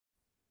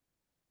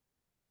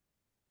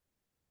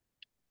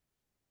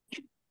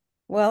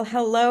Well,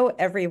 hello,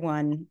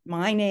 everyone.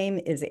 My name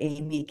is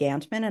Amy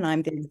Gantman, and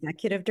I'm the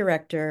Executive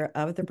Director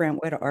of the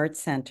Brentwood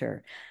Arts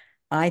Center.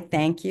 I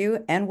thank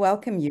you and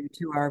welcome you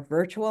to our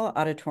virtual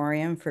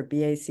auditorium for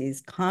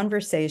BAC's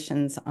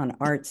Conversations on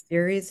Art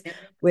series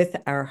with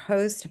our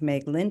host,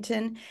 Meg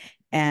Linton,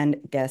 and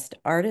guest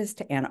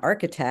artist and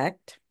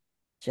architect,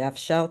 Jeff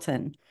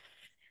Shelton.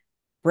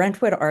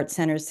 Brentwood Art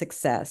Center's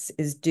success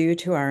is due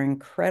to our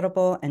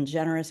incredible and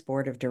generous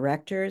board of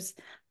directors,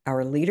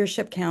 our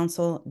leadership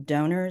council,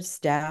 donors,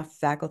 staff,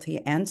 faculty,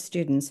 and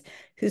students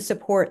who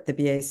support the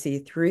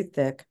BAC through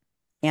thick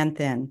and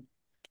thin.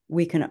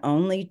 We can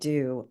only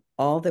do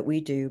all that we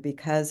do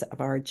because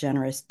of our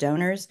generous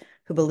donors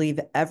who believe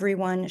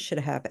everyone should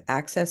have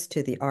access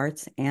to the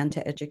arts and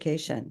to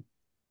education.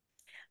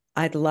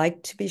 I'd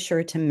like to be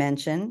sure to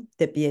mention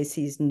that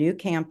BAC's new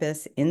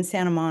campus in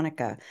Santa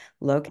Monica,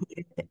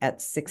 located at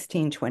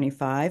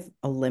 1625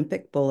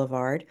 Olympic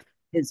Boulevard,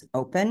 is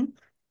open,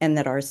 and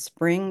that our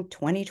spring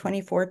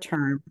 2024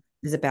 term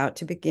is about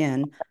to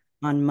begin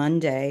on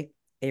Monday,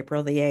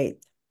 April the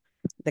 8th.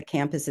 The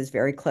campus is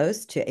very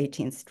close to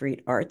 18th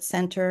Street Arts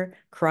Center,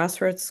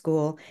 Crossroads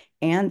School,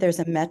 and there's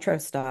a metro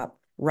stop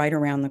right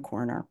around the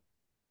corner.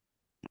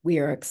 We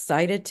are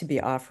excited to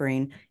be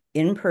offering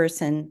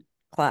in-person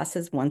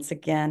classes once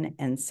again,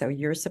 and so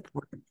your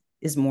support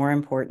is more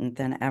important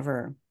than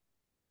ever.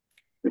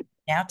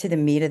 Now to the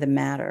meat of the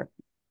matter.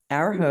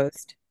 Our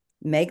host,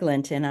 Meg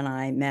Linton, and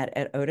I met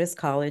at Otis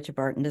College of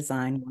Art and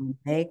Design when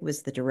Meg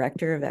was the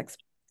director of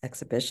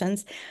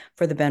exhibitions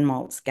for the Ben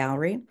Maltz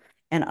Gallery,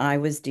 and I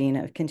was dean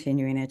of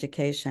continuing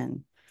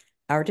education.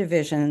 Our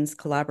divisions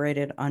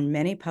collaborated on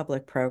many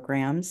public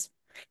programs,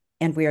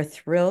 and we are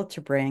thrilled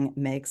to bring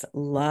Meg's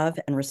love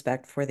and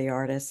respect for the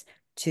artists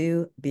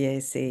to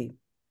BAC.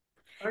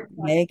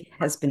 Meg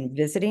has been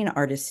visiting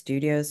artist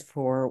studios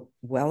for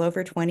well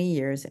over 20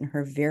 years in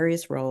her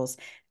various roles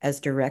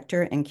as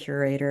director and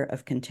curator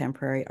of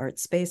contemporary art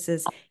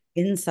spaces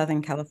in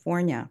Southern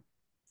California.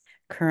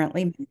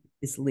 Currently,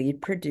 is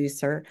lead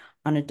producer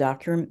on a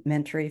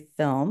documentary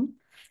film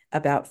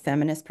about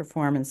feminist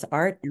performance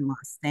art in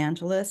Los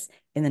Angeles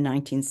in the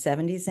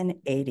 1970s and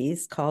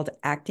 80s called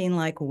Acting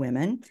Like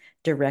Women,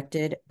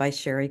 directed by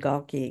Sherry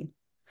Galkey.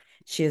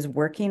 She is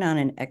working on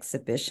an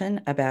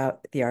exhibition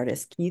about the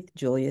artist Keith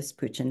Julius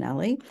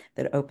Puccinelli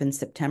that opens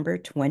September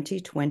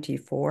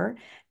 2024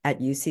 at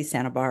UC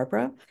Santa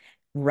Barbara,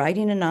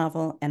 writing a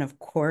novel, and of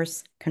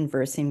course,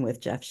 conversing with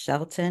Jeff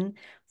Shelton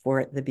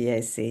for the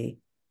BAC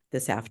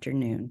this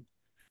afternoon.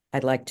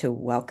 I'd like to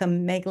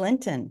welcome Meg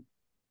Linton.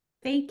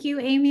 Thank you,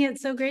 Amy.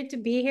 It's so great to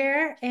be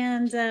here.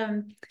 And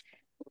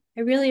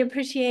I really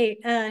appreciate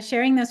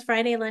sharing this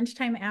Friday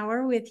lunchtime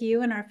hour with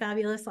you and our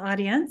fabulous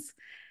audience.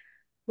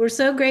 We're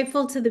so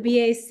grateful to the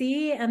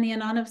BAC and the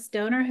anonymous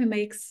donor who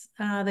makes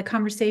the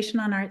Conversation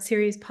on Art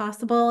series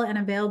possible and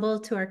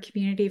available to our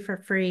community for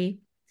free.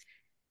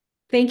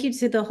 Thank you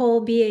to the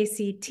whole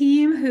BAC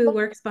team who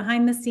works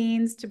behind the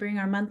scenes to bring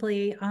our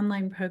monthly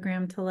online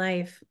program to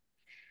life.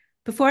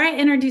 Before I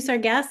introduce our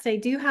guest, I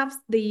do have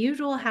the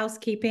usual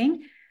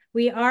housekeeping.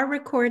 We are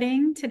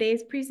recording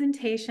today's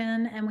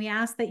presentation, and we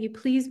ask that you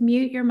please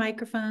mute your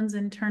microphones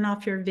and turn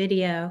off your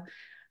video.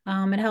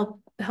 It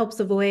helps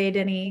avoid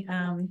any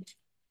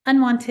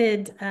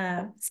unwanted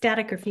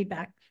static or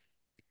feedback.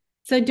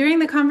 So during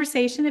the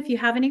conversation, if you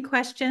have any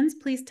questions,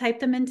 please type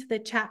them into the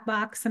chat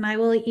box, and I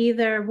will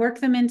either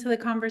work them into the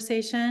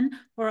conversation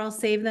or I'll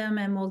save them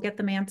and we'll get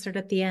them answered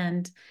at the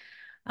end.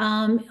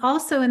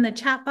 Also in the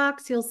chat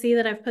box, you'll see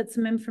that I've put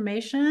some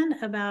information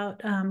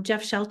about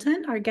Jeff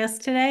Shelton, our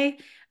guest today,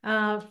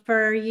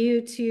 for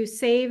you to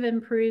save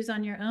and peruse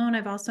on your own.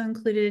 I've also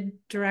included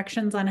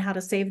directions on how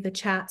to save the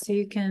chat so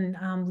you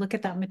can look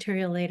at that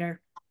material later.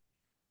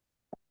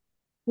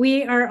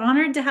 We are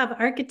honored to have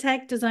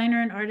architect,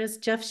 designer, and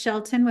artist Jeff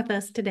Shelton with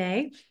us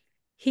today.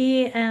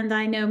 He and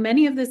I know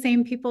many of the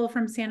same people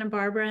from Santa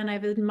Barbara, and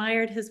I've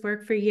admired his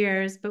work for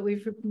years, but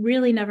we've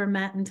really never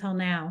met until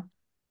now.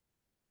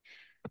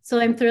 So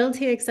I'm thrilled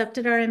he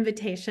accepted our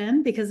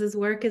invitation because his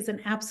work is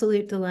an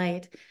absolute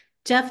delight.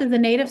 Jeff is a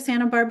native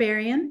Santa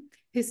Barbarian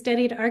who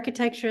studied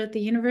architecture at the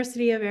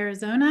University of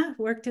Arizona,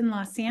 worked in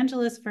Los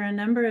Angeles for a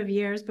number of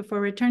years before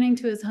returning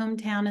to his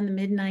hometown in the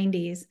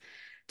mid-90s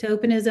to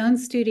open his own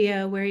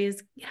studio where he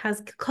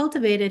has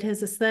cultivated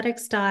his aesthetic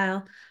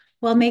style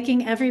while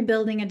making every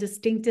building a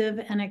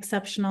distinctive and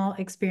exceptional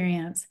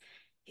experience.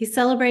 He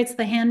celebrates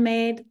the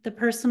handmade, the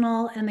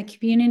personal, and the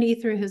community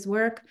through his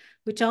work,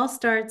 which all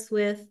starts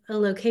with a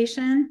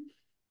location,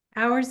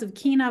 hours of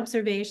keen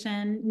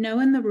observation,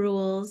 knowing the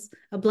rules,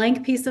 a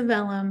blank piece of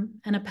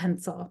vellum, and a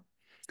pencil.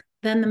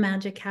 Then the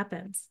magic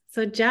happens.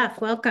 So Jeff,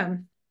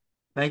 welcome.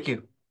 Thank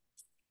you.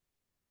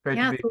 Great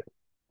to be here.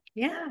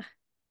 Yeah.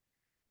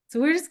 So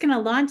we're just going to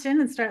launch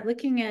in and start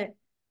looking at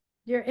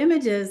your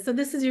images. So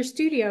this is your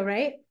studio,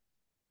 right?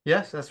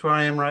 Yes, that's where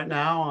I am right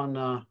now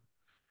on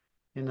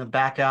in the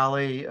back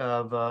alley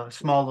of a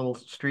small little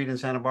street in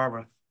Santa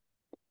Barbara.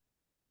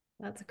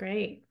 That's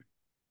great.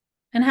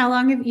 And how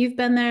long have you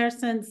been there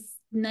since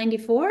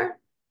 94?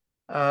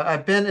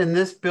 I've been in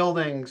this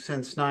building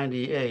since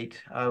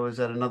 '98. I was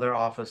at another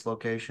office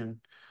location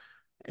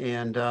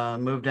and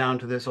moved down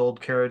to this old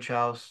carriage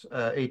house,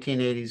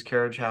 1880s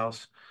carriage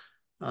house,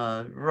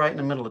 right in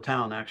the middle of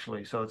town,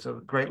 actually. So it's a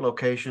great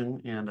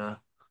location and a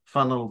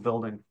fun little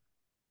building.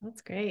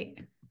 That's great.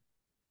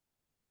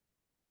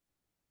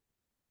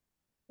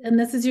 And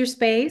this is your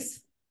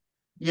space?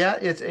 Yeah,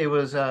 it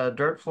was a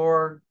dirt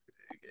floor.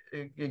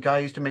 A guy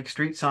used to make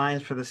street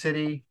signs for the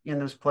city in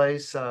this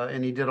place,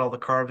 and he did all the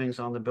carvings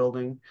on the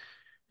building.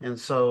 And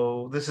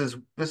so this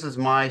is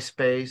my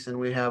space, and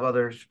we have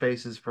other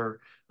spaces for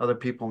other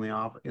people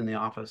in the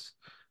office.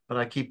 But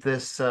I keep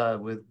this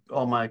with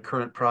all my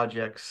current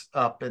projects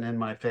up and in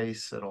my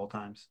face at all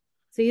times.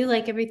 So you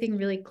like everything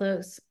really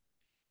close.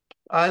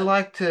 I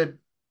like to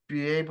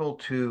be able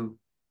to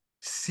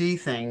see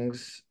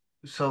things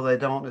so they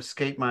don't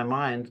escape my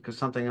mind because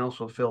something else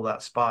will fill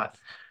that spot.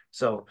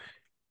 So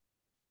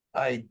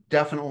I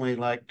definitely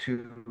like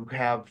to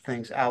have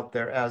things out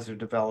there as they're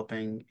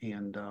developing,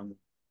 and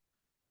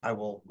I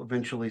will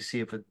eventually see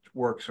if it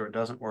works or it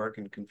doesn't work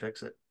and can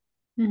fix it.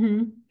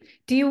 Mm-hmm.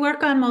 Do you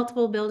work on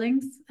multiple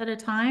buildings at a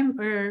time,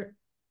 or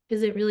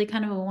is it really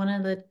kind of a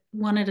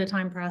one at a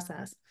time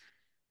process?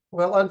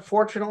 Well,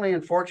 unfortunately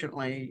and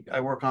fortunately, I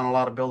work on a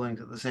lot of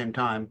buildings at the same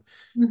time.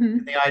 In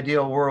Mm-hmm. the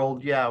ideal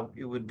world, yeah,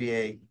 it would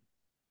be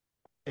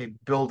a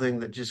building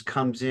that just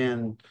comes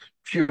in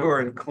pure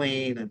and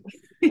clean and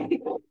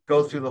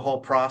go through the whole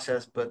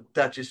process, but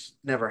that just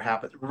never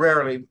happens.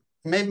 Rarely,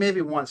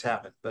 maybe once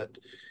happened, but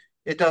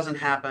it doesn't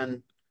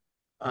happen.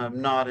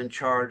 I'm not in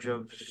charge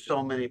of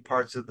so many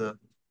parts of the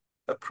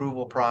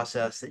approval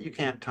process that you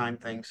can't time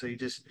things. So you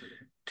just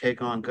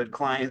take on good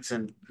clients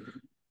and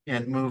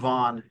move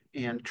on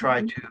and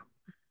try to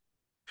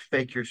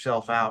fake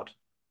yourself out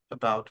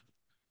about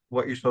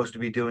what you're supposed to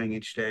be doing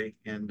each day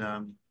and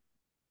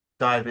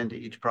dive into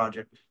each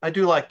project. I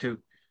do like to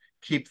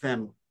keep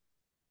them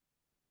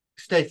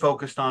stay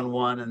focused on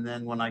one, and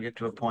then when I get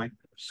to a point,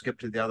 skip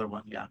to the other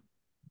one. Yeah.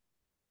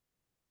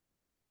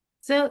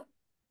 So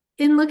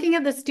in looking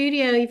at the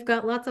studio, you've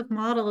got lots of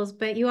models,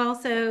 but you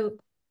also,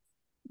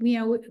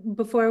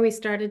 before we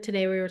started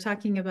today, we were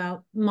talking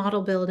about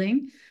model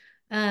building,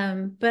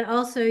 but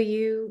also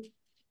you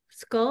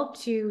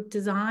sculpt, you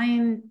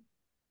design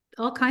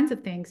all kinds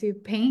of things. You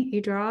paint,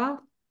 you draw.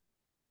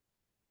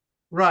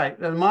 Right.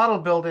 And model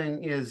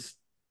building is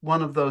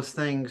one of those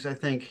things I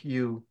think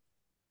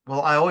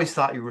well, I always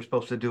thought you were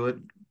supposed to do it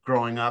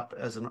growing up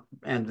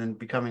and then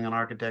becoming an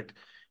architect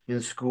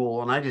in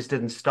school. And I just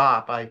didn't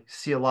stop. I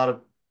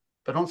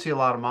don't see a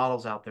lot of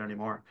models out there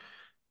anymore.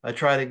 I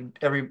try to,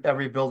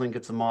 every building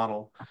gets a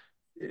model,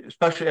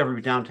 especially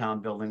every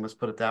downtown building, let's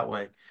put it that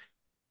way.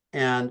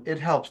 And it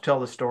helps tell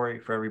the story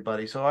for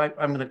everybody. So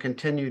I'm going to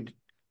continue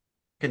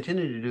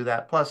to do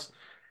that. Plus,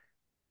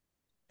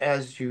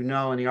 as you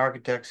know, and the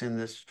architects in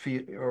this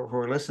field or who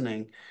are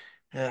listening,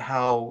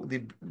 how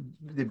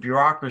the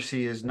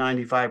bureaucracy is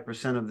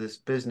 95% of this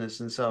business,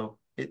 and so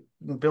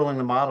building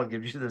the model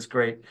gives you this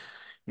great,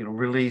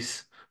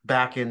 release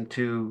back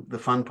into the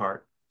fun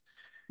part.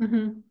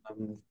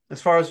 Mm-hmm.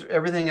 As far as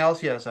everything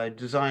else, yes, I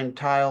design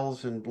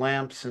tiles and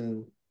lamps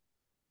and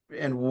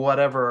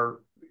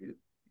whatever.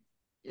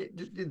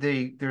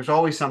 There's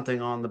always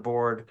something on the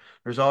board.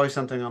 There's always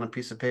something on a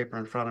piece of paper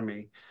in front of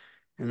me,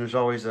 and there's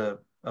always a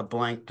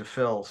blank to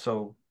fill.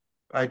 So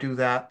I do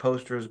that,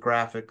 posters,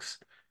 graphics,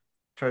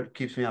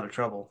 keeps me out of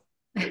trouble.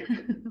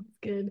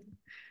 Good.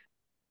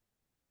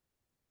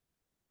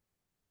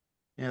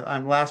 Yeah,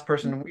 I'm the last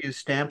person to use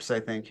stamps,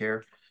 I think,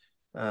 here.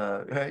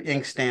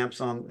 Ink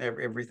stamps on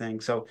everything.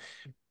 So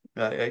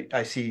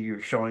I see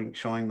you're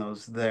showing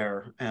those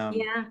there.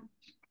 Yeah.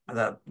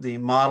 That the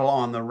model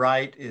on the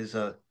right is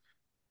a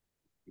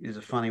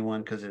funny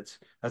one because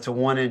that's a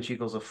 1 inch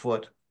equals a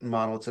foot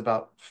model. It's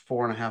about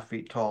 4.5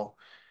 feet tall,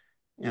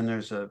 and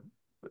there's a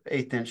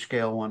 1/8 inch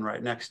scale one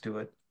right next to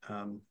it.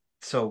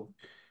 So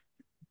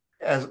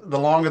as the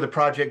longer the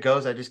project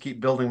goes, I just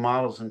keep building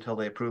models until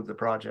they approve the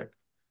project.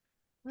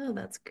 Oh,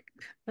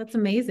 that's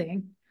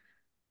amazing.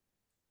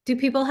 Do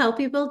people help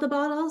you build the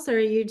bottles, or are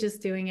you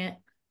just doing it?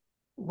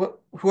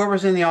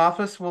 Whoever's in the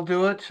office will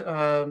do it.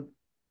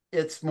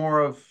 It's more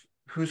of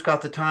who's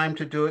got the time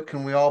to do it.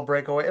 Can we all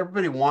break away?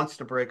 Everybody wants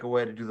to break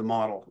away to do the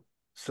model.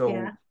 So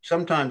Yeah.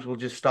 sometimes we'll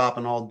just stop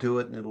and all do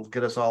it, and it'll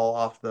get us all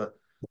off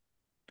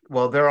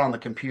well, they're on the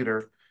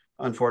computer,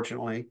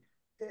 unfortunately,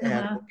 and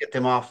Uh-huh. we'll get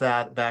them off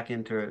that back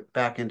into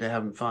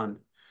having fun.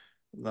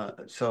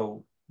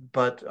 So,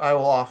 but I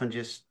will often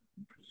just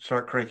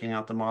start cranking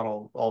out the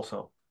model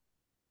also.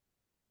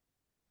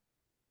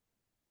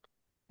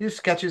 These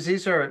sketches,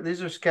 these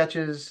are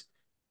sketches.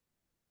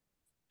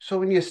 So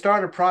when you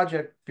start a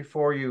project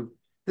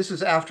this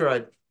is after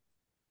I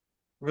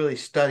really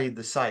studied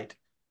the site,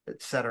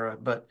 etc.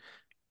 But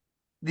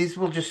these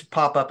will just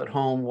pop up at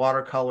home,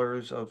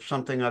 watercolors of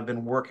something I've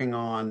been working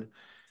on.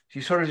 So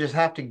you sort of just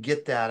have to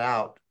get that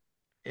out,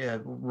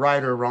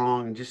 right or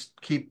wrong, and just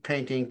keep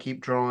painting, keep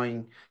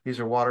drawing. These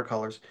are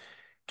watercolors.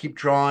 Keep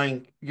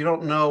drawing. You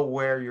don't know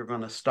where you're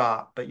going to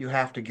stop, but you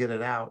have to get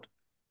it out.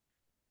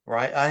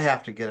 right? I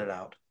have to get it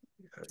out.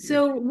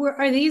 So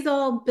are these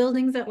all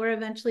buildings that were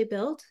eventually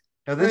built?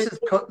 Now Or this these is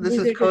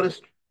are just, Coda.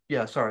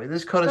 Yeah, sorry.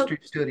 This is Coda oh,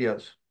 Street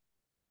Studios.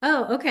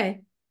 oh,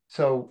 okay.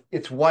 So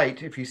it's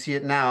white if you see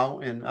it now,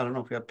 and I don't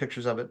know if we have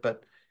pictures of it,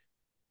 but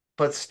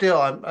still,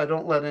 I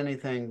don't let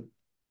anything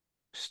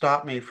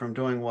stop me from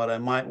doing what I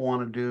might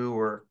want to do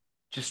or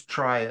just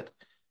try it.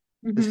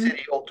 The Mm-hmm.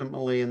 city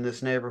ultimately in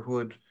this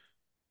neighborhood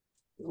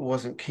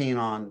wasn't keen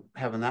on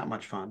having that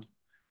much fun,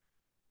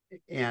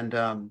 and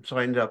so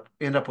I end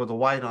up with a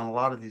white on a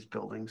lot of these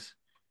buildings,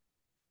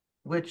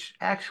 which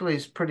actually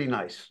is pretty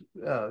nice.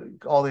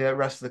 All the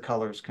rest of the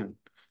colors can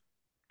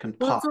Well,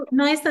 pop. it's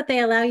nice that they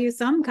allow you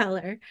some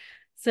color.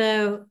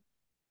 So,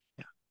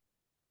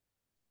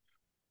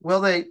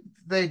 Well,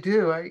 they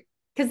do. I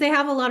because they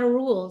have a lot of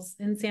rules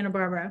in Santa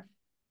Barbara.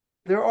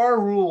 There are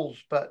rules,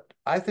 but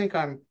I think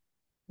I'm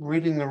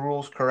reading the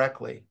rules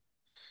correctly,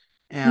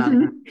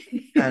 and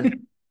and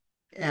Mhm.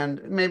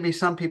 and maybe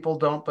some people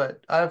don't,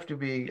 but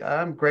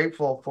I'm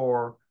grateful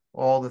for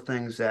all the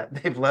things that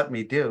they've let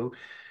me do,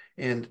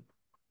 and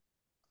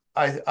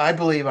I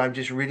believe I'm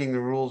just reading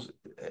the rules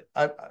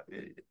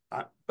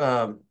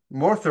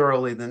more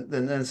thoroughly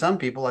than some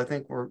people. I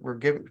think we're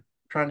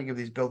trying to give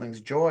these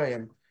buildings joy,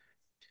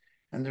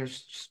 and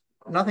there's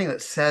nothing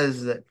that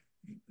says that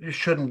it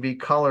shouldn't be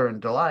color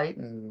and delight,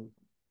 and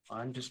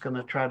I'm just going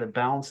to try to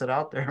balance it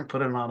out there and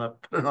put it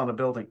on a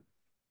building.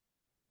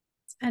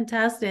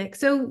 Fantastic.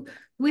 So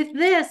with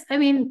this, I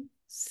mean,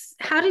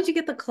 how did you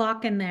get the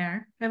clock in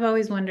there? I've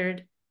always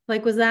wondered.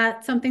 Like, was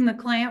that something the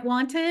client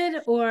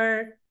wanted,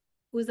 or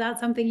was that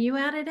something you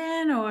added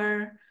in,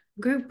 or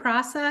group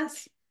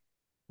process?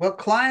 Well,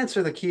 clients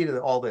are the key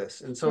to all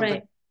this, and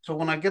Right. so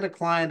when I get a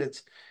client,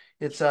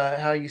 it's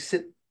how you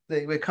sit.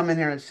 They come in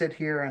here and sit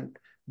here, and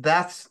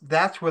that's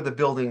where the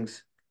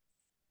buildings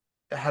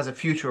has a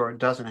future or it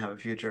doesn't have a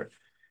future.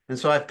 And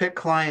so I pick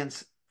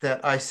clients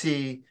that I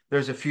see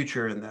there's a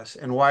future in this,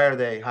 and why are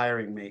they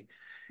hiring me?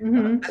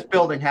 Mm-hmm. This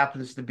building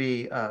happens to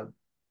be I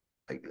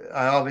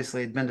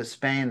obviously had been to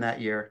Spain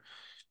that year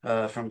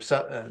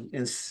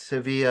in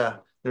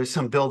Sevilla. There's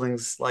some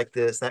buildings like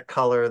this, that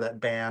color, that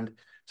band.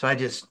 So I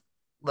just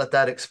let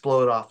that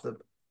explode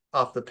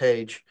off the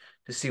page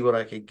to see what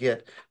I could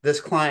get.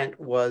 This client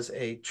was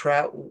a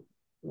travel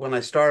when I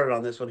started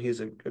on this one. He's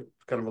a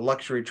kind of a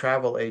luxury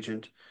travel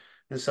agent,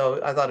 and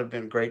so I thought it'd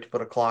been great to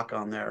put a clock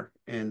on there,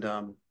 and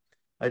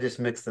I just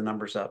mixed the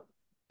numbers up.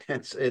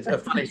 It's a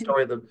That's funny funny.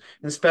 story. The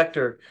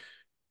inspector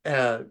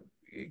uh,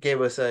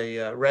 gave us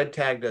a red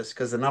tagged us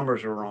because the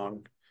numbers were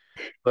wrong.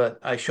 But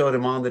I showed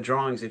him on the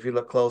drawings. If you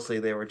look closely,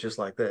 they were just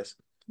like this.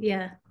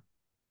 Yeah.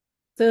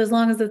 So as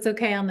long as it's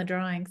okay on the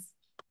drawings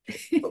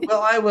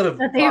Well, I would have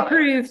that they thought,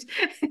 approved.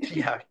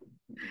 yeah,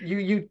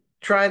 you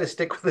try to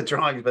stick with the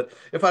drawings, but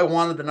if I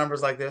wanted the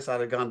numbers like this,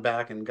 I'd have gone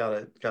back and got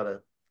it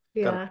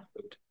Yeah,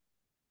 approved.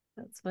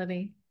 that's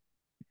funny.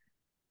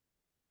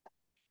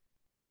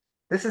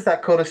 This is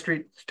that Coda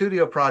Street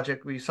Studio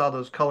project. We saw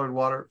those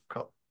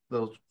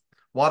those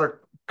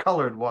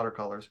watercolored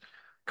watercolors,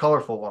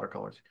 colorful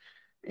watercolors,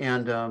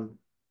 and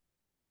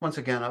once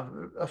again,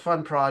 a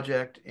fun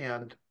project.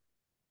 And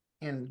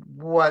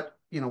what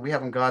we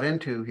haven't got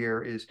into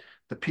here is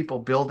the people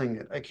building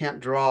it. I can't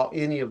draw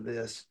any of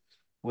this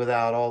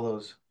without all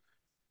those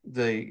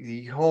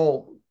the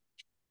whole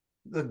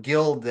the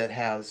guild that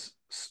has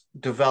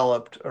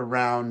developed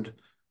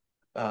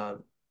uh,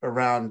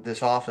 around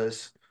this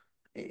office,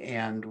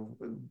 and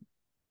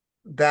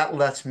that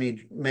lets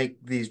me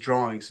make these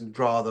drawings and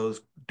draw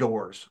those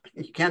doors.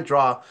 You can't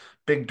draw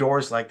big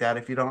doors like that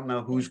if you don't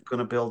know who's going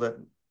to build it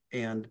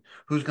and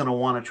who's going to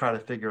want to try to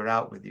figure it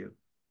out with you.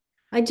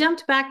 I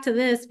jumped back to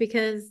this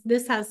because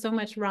this has so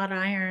much wrought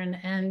iron,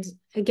 and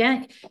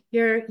again,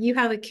 you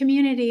have a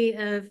community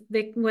of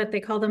what they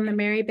call them, the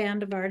merry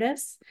band of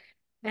artists,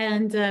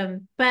 and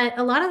but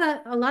a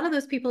lot of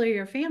those people are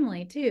your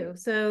family too.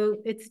 So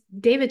it's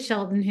David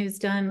Shelton who's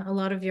done a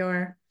lot of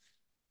your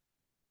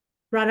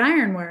wrought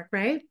iron work,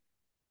 right?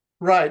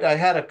 Right. I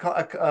had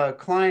a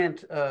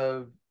client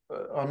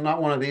on not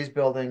one of these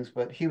buildings,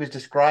 but he was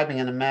describing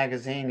in a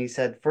magazine. He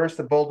said, first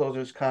the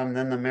bulldozers come,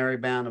 then the merry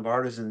band of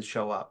artisans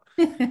show up.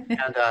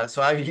 And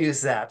so I've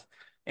used that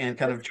and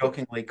kind of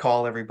jokingly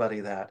call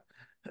everybody that.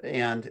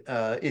 And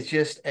it's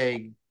just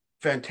a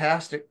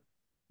fantastic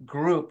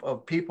group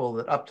of people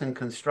that Upton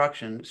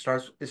Construction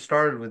it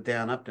started with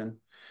Dan Upton,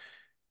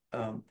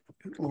 um,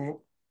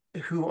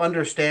 who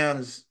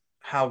understands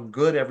how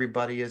good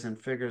everybody is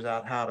and figures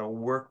out how to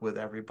work with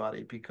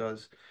everybody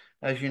because,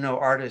 as you know,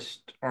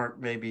 artists aren't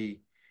maybe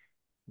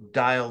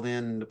dialed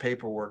in the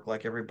paperwork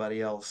like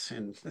everybody else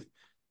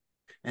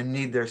and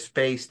need their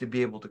space to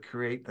be able to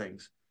create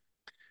things.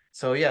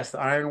 So yes, the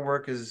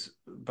ironwork is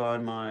by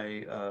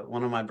my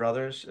one of my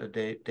brothers,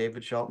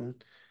 David Shelton.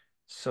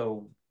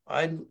 So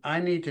I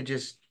need to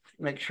just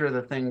make sure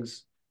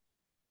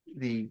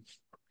the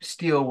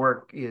steel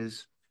work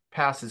is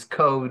passes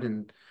code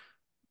and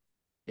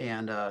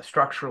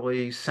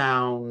structurally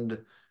sound.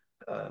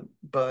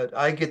 But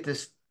I get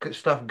this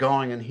stuff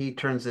going and he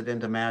turns it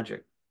into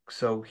magic.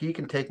 So he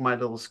can take my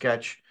little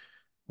sketch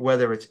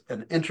whether it's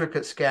an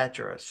intricate sketch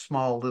or a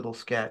small little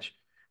sketch,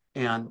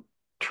 and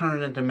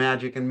turn it into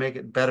magic and make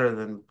it better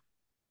than,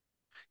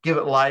 give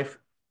it life,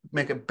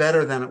 make it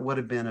better than it would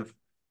have been if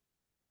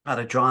I'd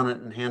have drawn it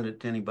and handed it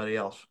to anybody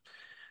else.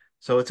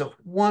 So it's a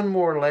one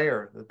more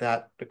layer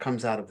that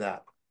comes out of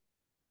that.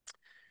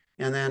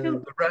 And then So,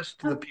 the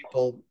rest of the oh,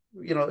 people,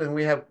 and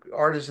we have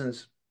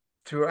artisans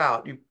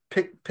throughout. You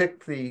pick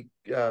the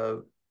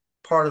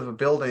part of a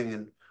building,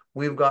 and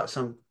we've got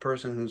some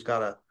person who's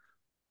got a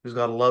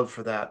love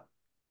for that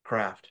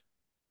craft.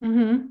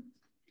 mm-hmm.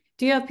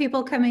 Do you have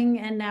people coming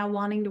and now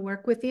wanting to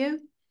work with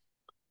you?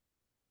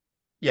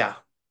 Yeah,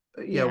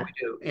 yeah, we Yeah.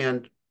 do,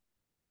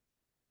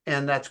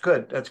 and that's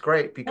good. That's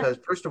great because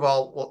first of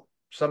all, well,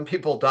 some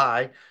people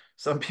die,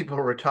 some people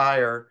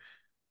retire.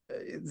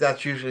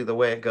 That's usually the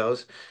way it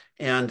goes,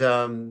 and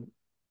um,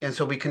 and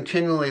so we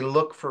continually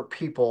look for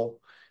people.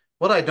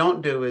 What I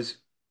don't do is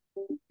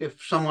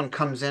if someone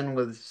comes in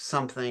with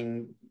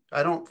something,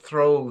 I don't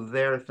throw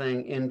their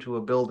thing into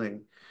a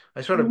building.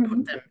 I sort of put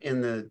Mm-hmm.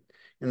 them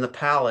in the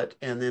palette,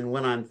 and then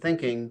when I'm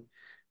thinking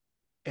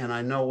and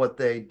I know what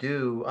they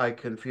do, I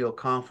can feel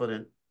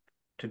confident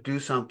to do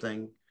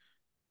something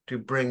to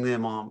bring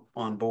them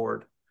on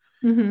board.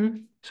 Mm-hmm.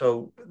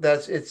 So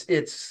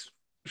it's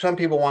some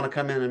people want to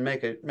come in and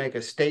make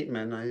a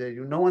statement.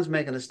 No one's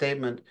making a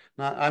statement.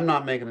 I'm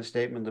not making a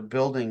statement. The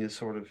building is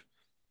sort of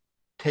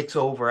takes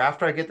over.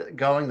 After I get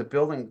going, the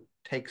building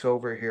takes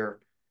over here,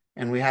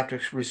 and we have to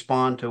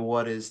respond to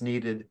what is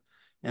needed.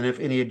 And if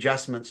any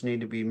adjustments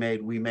need to be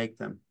made, we make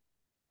them.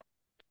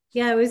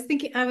 Yeah,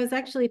 I was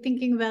actually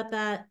thinking about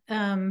that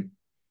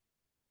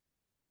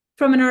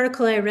from an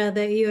article I read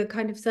that you had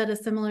kind of said a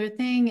similar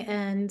thing.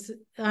 And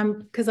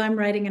because I'm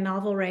writing a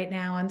novel right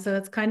now. And so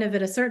it's kind of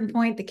at a certain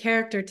point, the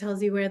character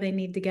tells you where they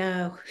need to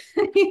go,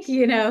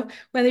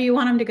 whether you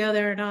want them to go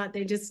there or not,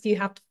 you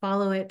have to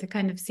follow it to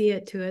kind of see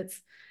it to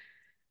its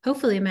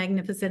hopefully a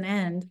magnificent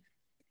end.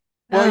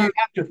 Well, Um,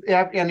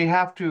 you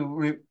have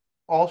to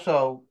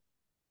also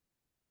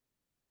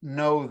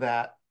know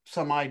that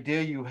some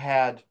idea you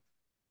had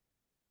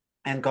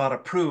and got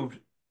approved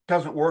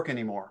doesn't work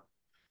anymore.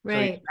 So you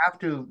right. have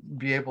to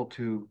be able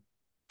to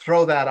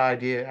throw that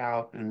idea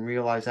out and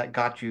realize that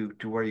got you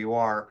to where you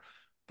are,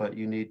 but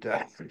you need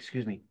to,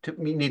 excuse me,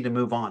 you need to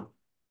move on.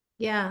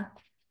 Yeah.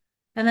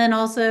 And then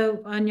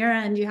also on your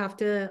end, you have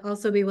to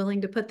also be willing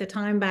to put the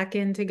time back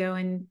in to go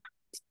and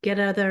get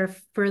other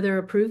further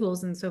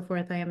approvals and so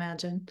forth, I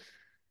imagine.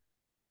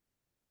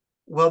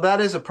 Well,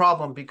 that is a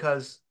problem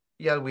because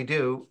yeah, we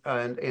do,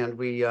 and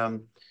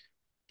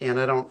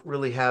I don't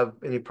really have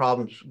any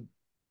problems.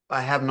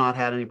 I have not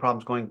had any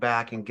problems going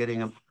back and getting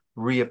them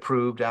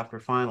reapproved after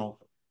final,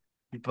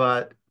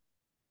 but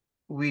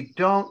we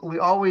don't. We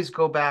always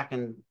go back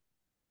and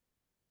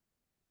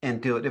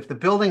do it. If the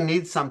building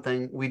needs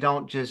something, we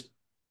don't just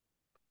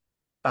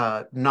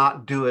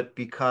not do it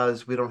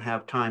because we don't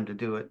have time to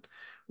do it.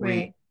 We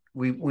Right.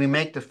 we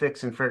make the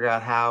fix and figure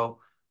out how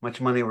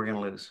much money we're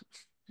going to lose,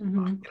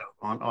 Mm-hmm.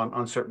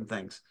 on certain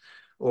things,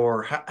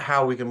 or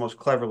how we can most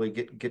cleverly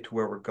get to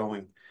where we're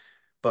going.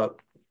 But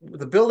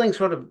the building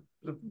sort of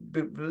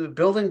the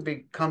building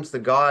becomes the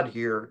god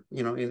here,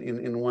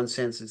 in one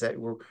sense, is that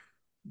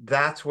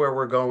that's where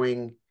we're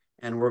going,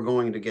 and we're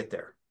going to get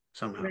there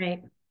somehow.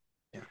 Right.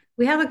 Yeah.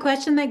 We have a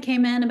question that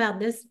came in about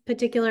this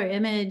particular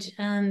image,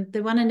 and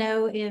they want to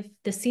know if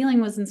the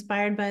ceiling was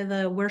inspired by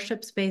the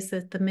worship space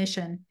at the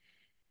mission.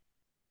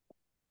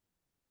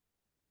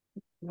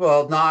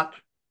 Well, not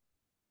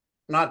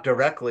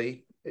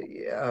directly.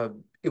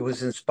 It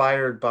was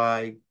inspired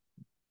by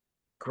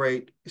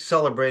great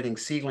celebrating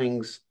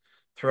ceilings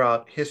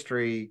throughout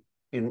history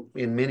in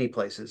many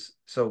places.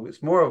 So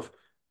it's more of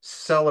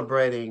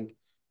celebrating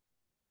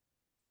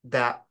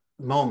that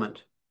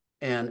moment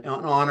and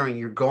honoring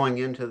you're going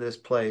into this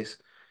place.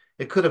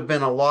 It could have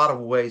been a lot of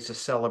ways to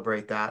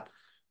celebrate that.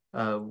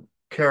 Uh,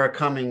 Kara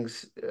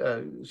Cummings,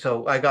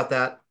 so I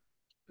got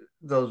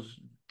those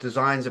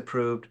designs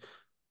approved,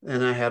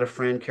 and I had a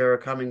friend, Kara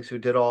Cummings, who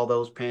did all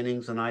those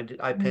paintings, and I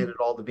Mm-hmm. painted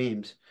all the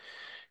beams.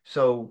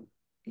 So,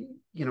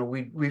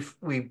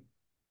 we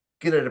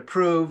get it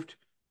approved,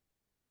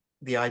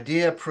 the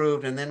idea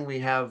approved, and then we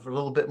have a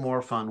little bit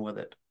more fun with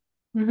it.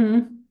 Mm-hmm.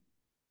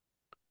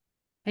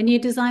 And you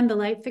designed the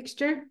light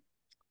fixture,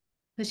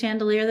 the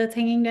chandelier that's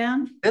hanging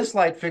down? This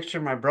light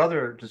fixture my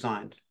brother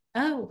designed.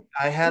 Oh,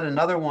 I had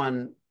another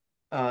one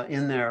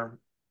in there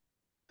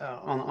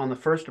on the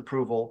first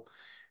approval,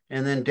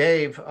 and then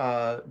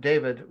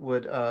David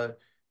would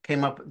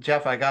came up,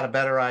 Jeff, I got a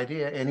better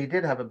idea, and he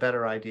did have a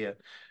better idea.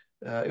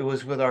 It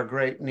was with our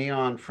great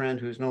neon friend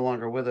who's no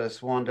longer with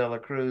us, Juan de la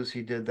Cruz.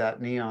 He did that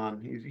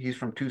neon. He's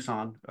from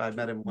Tucson. I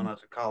met him when I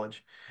was in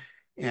college,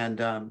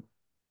 and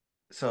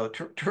so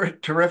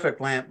terrific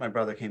lamp my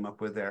brother came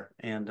up with there.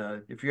 And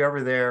if you're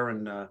ever there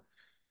and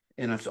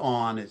it's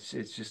on, it's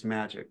just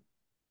magic.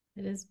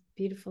 it is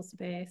beautiful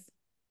space.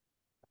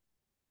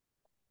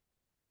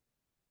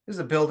 This is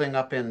a building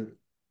up in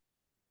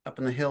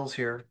the hills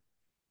here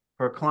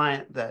for a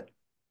client that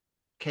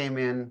came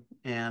in,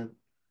 and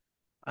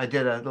I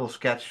did a little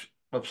sketch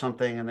of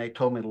something and they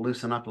told me to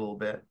loosen up a little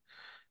bit.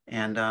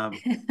 And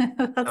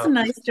That's a so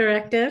nice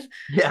directive.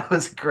 yeah, it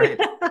was great.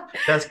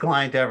 Best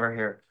client ever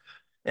here.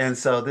 And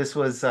so this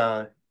was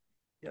um,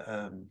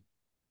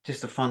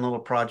 just a fun little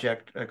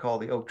project I call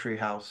the Oak Tree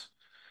House.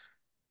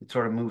 It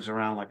sort of moves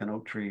around like an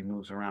oak tree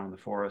moves around in the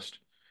forest.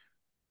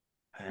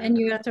 And And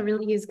you got to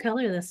really use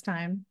color this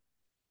time.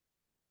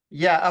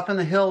 yeah, up in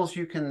the hills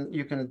you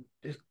can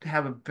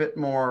have a bit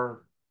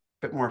more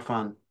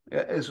fun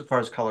as far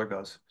as color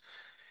goes.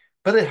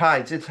 But it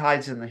hides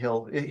in the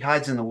hill, it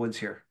hides in the woods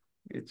here.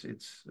 It's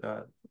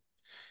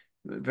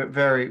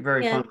very,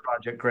 very Yeah. fun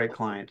project, great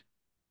client.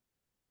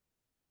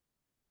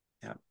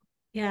 Yeah.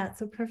 Yeah,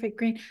 it's a perfect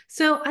green.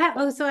 So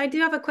I do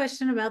have a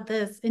question about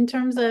this in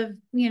terms of,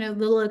 the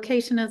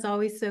location is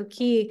always so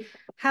key.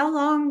 How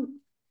long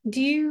do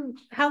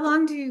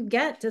you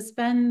get to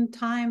spend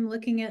time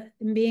looking at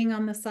and being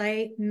on the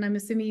site? And I'm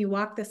assuming you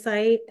walk the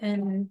site,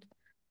 and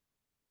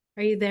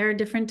are you there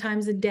different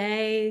times a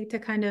day to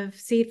kind of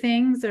see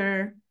things,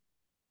 or?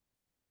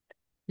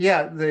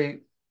 Yeah,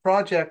 the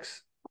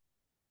projects,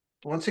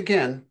 once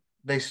again,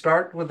 they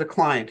start with the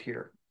client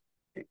here,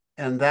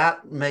 and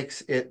that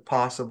makes it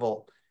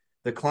possible.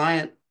 The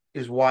client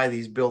is why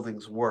these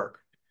buildings work.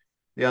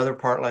 The other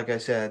part, like I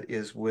said,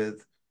 is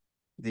with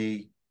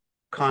the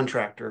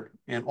contractor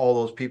and all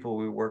those people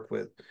we work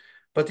with.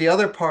 But the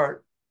other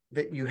part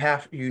that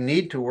you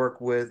need to work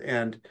with,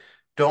 and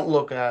don't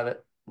look at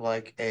it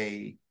like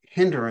a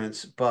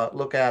hindrance, but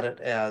look at it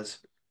as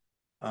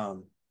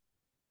um,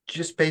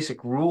 just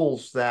basic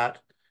rules that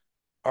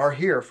are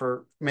here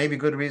for maybe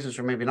good reasons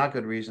or maybe not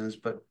good reasons,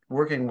 but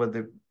working with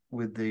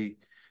the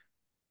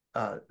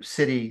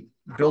city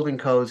building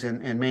codes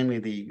and mainly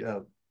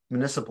the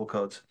municipal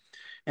codes,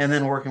 and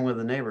then working with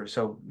the neighbors.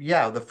 So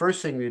yeah, the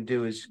first thing you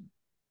do is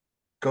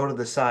go to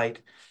the site,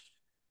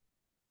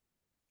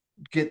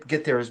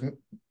 get there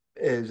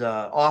as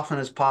often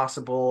as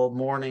possible,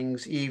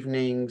 mornings,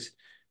 evenings,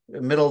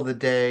 middle of the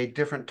day,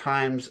 different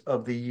times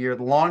of the year.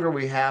 The longer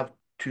we have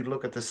to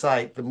look at the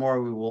site, the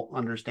more we will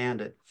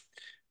understand it.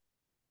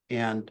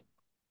 And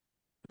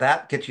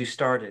that gets you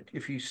started.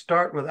 If you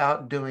start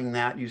without doing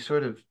that, you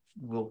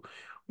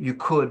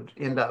could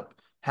end up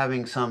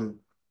having some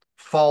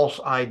false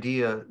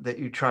idea that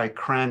you try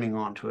cramming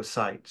onto a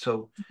site.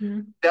 So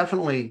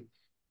definitely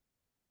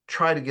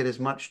try to get as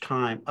much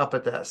time up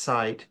at that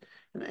site,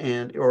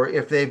 and or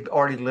if they've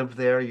already lived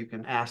there, you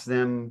can ask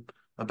them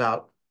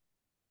about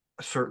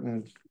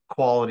certain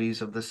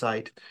qualities of the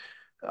site,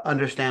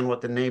 understand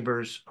what the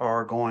neighbors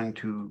are going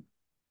to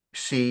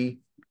see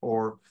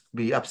or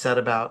be upset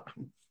about.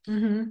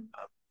 Mm-hmm.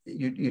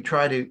 You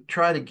try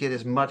to get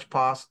as much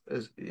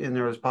as in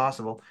there as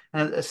possible,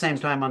 and at the same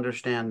time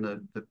understand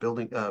the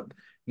building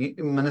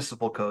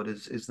municipal code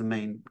is the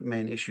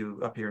main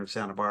issue up here in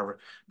Santa Barbara.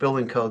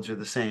 Building codes are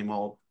the same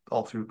all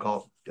through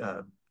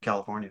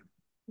California.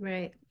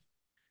 Right.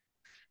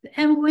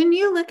 And when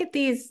you look at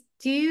these,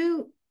 do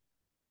you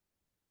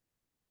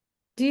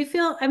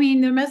feel, I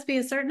mean, there must be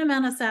a certain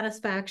amount of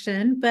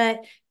satisfaction,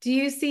 but do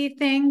you see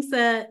things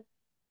that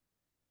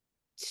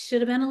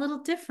should have been a little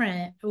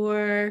different?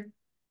 Or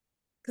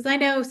because I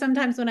know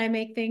sometimes when I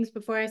make things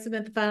before I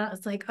submit the file,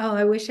 it's like, oh,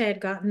 I wish I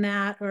had gotten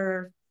that.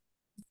 Or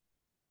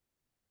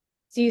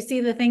do you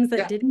see the things that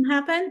Yeah, didn't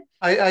happen?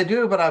 I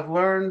do, but I've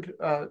learned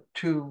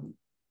to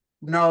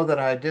know that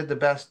I did the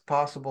best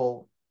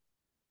possible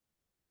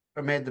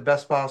or made the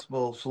best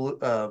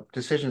possible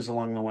decisions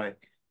along the way.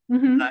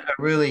 Mm-hmm. I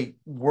really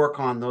work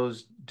on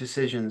those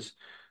decisions,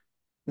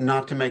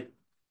 not to make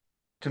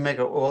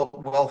a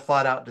well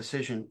thought out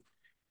decision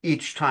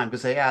each time,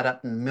 because they add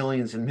up in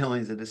millions and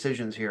millions of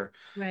decisions here.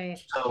 Right.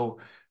 So,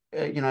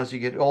 as you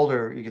get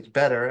older, it gets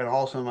better. And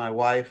also, my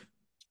wife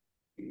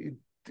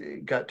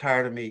got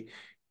tired of me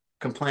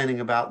complaining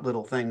about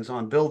little things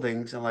on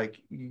buildings, and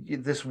like,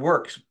 this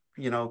works.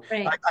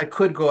 Right. I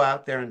could go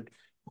out there and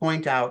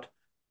point out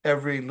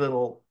every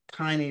little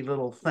tiny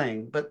little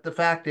thing, but the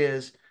fact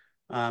is,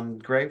 I'm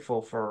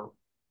grateful for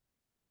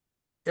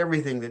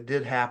everything that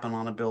did happen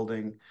on a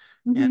building.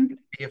 And Mm-hmm.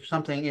 if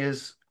something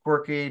is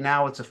quirky,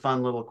 now it's a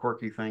fun little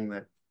quirky thing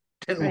that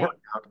didn't Right. work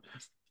out.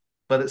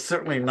 But it's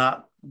certainly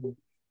not,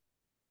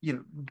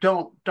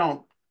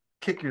 don't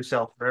kick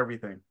yourself for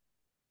everything.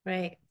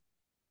 Right.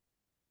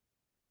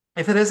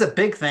 If it is a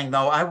big thing,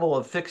 though, I will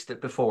have fixed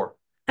it before.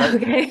 That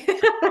Okay.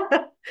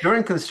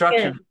 during Good.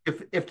 construction,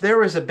 if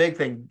there is a big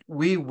thing,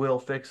 we will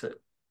fix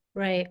it.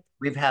 Right.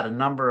 We've had a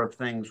number of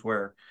things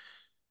where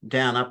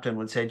Dan Upton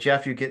would say,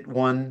 Jeff, you get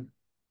one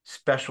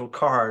special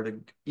card at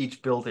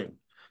each building.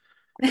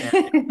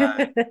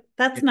 And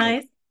That's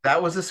nice.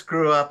 that was a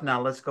screw up.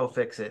 Now let's go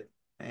fix it.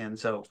 And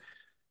so,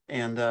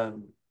 and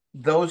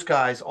those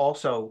guys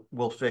also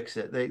will fix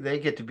it. They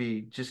get to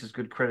be just as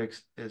good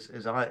critics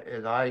as I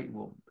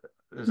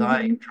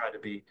Mm-hmm. try to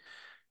be,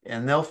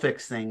 and they'll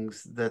fix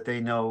things that they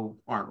know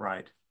aren't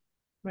right.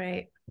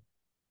 Right.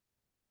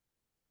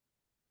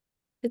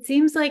 It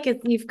seems like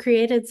you've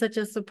created such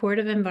a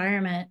supportive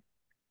environment.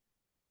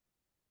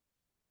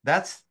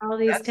 That's All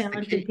these that's the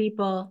talented key.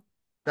 people.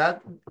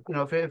 that,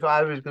 if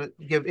I was going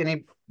to give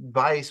any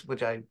advice,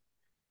 which I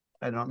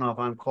don't know if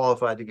I'm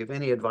qualified to give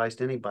any advice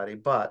to anybody,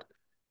 but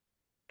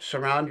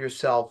surround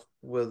yourself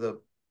with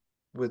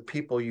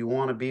people you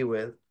want to be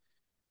with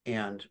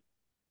and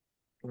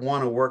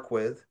want to work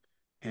with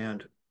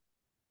and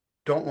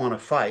don't want to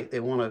fight. They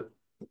want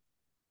to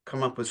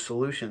come up with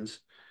solutions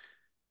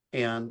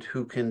and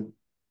who can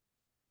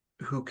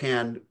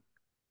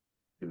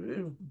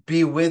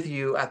be with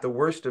you at the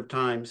worst of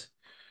times.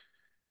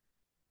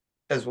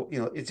 As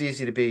it's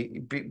easy to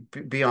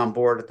be on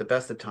board at the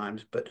best of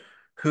times, but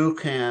who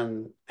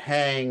can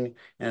hang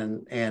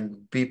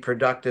and be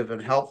productive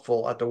and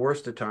helpful at the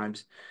worst of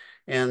times.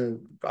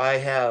 And I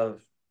have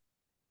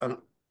an,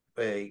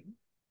 a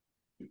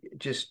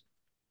just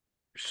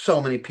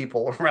so many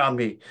people around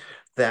me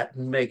that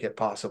make it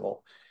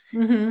possible.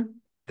 Mm-hmm.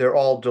 They're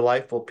all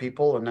delightful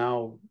people, and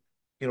now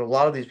a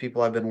lot of these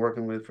people I've been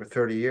working with for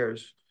 30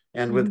 years,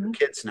 and with Mm-hmm.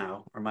 kids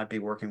now, or might be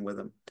working with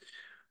them.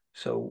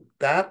 So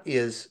that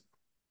is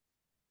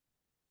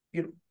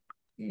you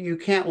you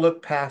can't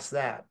look past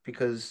that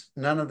because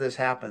none of this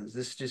happens.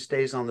 This just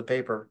stays on the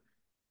paper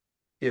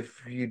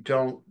if you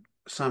don't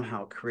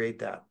somehow create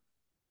that.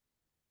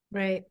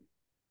 Right.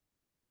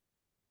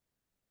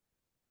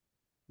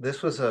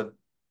 This was a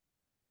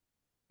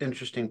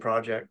interesting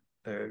project.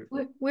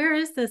 Where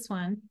is this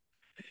one?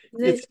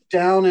 Is It's it?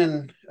 down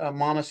in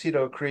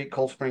Montecito Creek,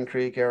 Cold Spring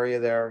Creek area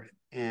there,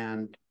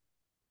 and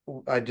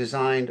I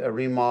designed a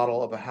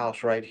remodel of a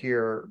house right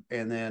here.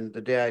 And then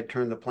the day I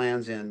turned the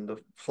plans in, the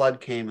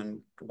flood came and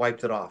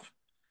wiped it off.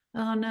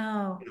 Oh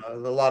no. A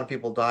lot of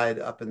people died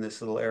up in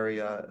this little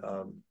area.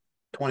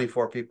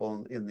 24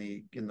 people in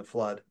the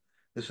flood.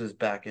 This was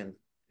back in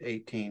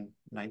 18,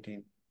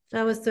 19,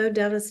 That was so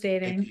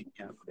devastating. 18.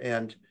 Yeah.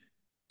 And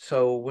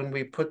so when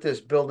we put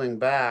this building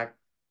back,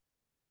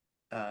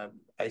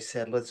 I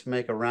said, let's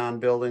make a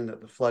round building that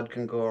the flood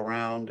can go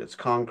around. It's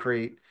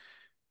concrete,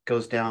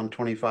 goes down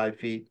 25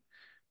 feet.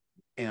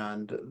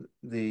 And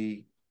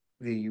the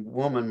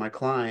woman, my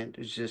client,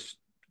 is just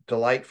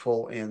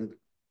delightful and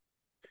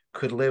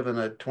could live in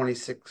a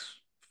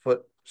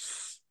 26-foot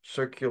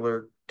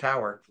circular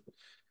tower,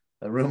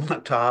 a room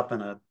on top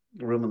and a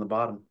room on the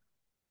bottom.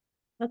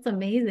 That's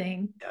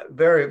amazing.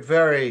 Very,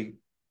 very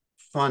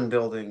fun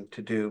building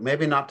to do.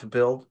 Maybe not to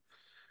build.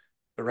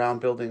 The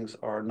round buildings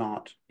are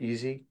not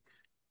easy,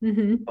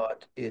 Mm-hmm.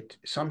 but it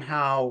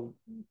somehow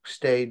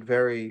stayed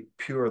very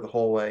pure the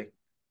whole way.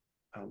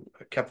 I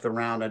kept the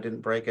round, I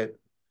didn't break it.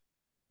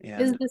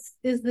 And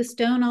Is the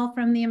stone all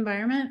from the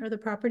environment or the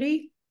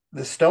property?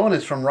 the stone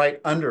is from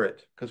right under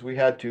it because we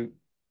had to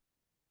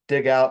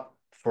dig out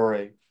for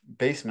a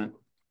basement.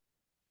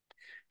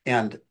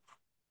 And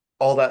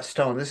all that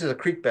stone, this is a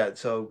creek bed,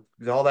 so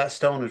all that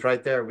stone is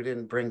right there. We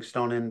didn't bring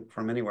stone in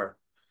from anywhere.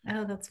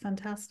 Oh, that's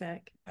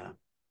fantastic. Yeah.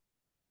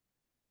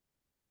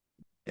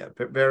 Yeah,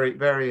 very,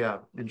 very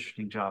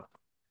interesting job.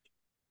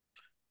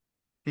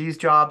 These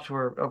jobs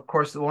were, of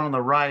course, the one on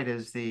the right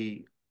is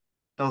the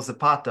El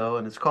Zapato,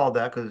 and it's called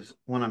that because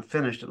when I'm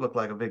finished, it looked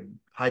like a big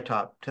high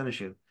top tennis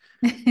shoe.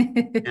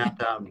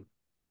 And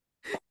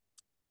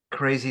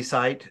crazy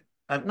site,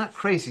 not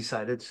crazy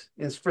site.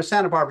 It's for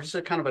Santa Barbara. Just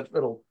a kind of a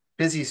little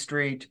busy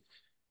street,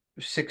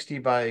 60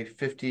 by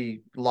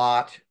 50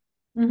 lot,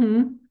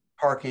 Mm-hmm.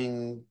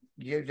 parking.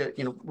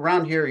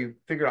 Around here, you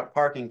figure out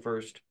parking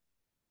first,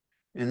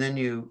 and then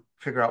you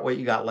figure out what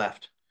you got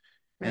left.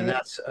 And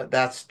Right.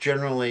 that's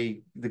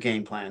generally the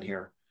game plan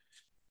here.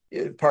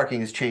 Parking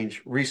has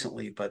changed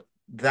recently, but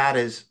that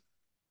is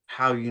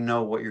how you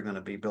know what you're going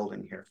to be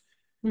building here.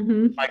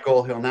 Mm-hmm. My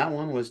goal here on that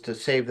one was to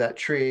save that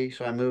tree,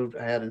 so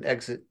I had an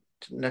exit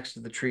next to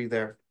the tree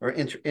there, or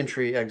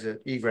entry,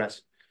 exit,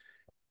 egress,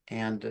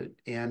 and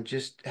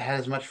just had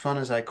as much fun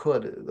as I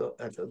could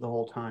the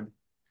whole time.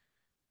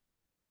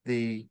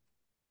 The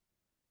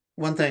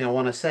one thing I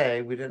want to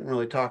say, we didn't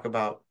really talk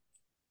about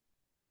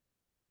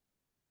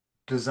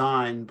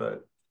design,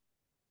 but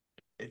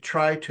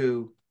try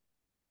to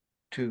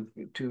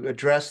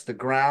address the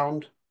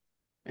ground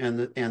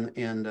and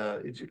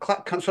it's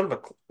sort of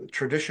a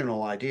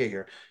traditional idea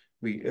here.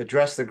 We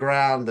address the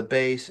ground, the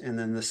base, and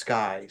then the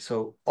sky.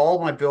 So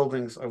all my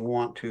buildings, I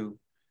want to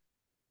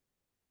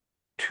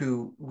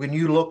when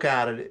you look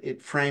at it,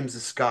 it frames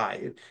the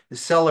sky. It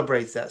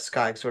celebrates that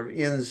sky, sort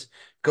of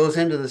goes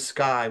into the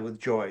sky with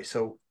joy.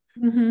 So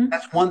Mm-hmm.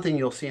 that's one thing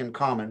you'll see in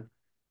common.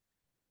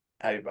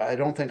 I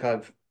don't think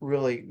I've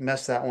really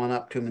messed that one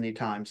up too many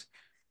times.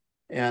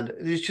 And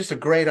it's just a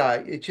great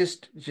eye. It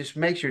just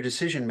makes your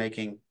decision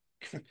making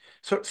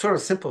sort of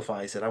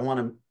simplifies it. I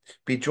want to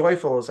be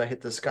joyful as I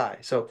hit the sky.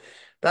 So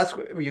that's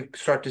what you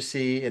start to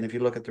see. And if you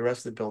look at the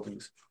rest of the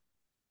buildings,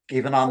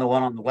 even on the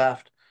one on the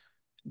left,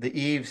 the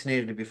eaves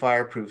needed to be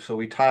fireproof. So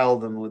we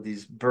tiled them with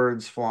these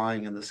birds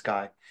flying in the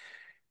sky.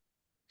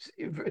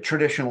 A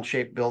traditional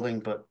shaped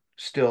building, but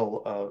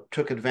still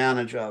took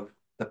advantage of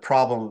the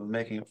problem of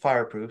making it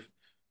fireproof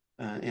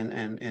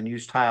and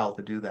used tile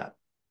to do that.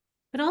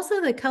 But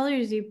also the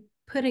colors you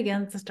put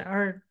against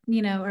our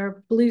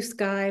blue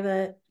sky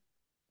that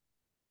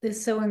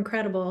is so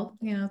incredible.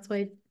 It's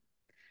why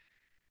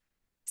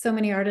so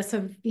many artists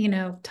have,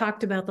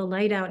 talked about the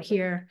light out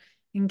here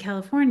in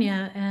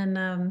California.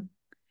 And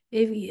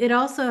it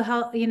also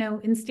helps,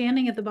 in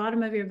standing at the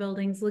bottom of your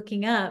buildings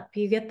looking up,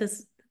 you get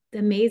this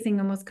amazing,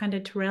 almost kind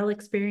of Terrell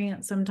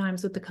experience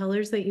sometimes with the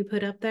colors that you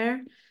put up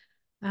there.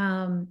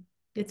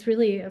 It's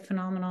really a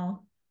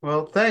phenomenal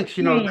Well, thanks.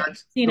 experience,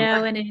 That's the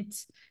way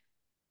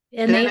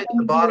and standing at the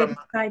the way bottom. the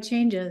sky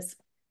changes.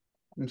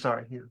 I'm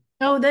sorry. Yeah.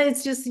 Oh,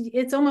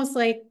 it's almost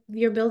like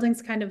your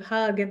buildings kind of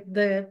hug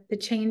the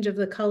change of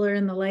the color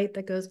and the light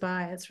that goes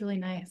by. It's really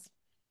nice.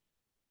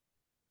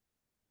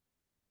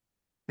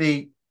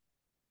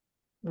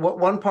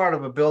 One part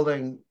of a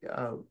building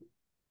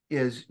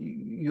is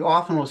you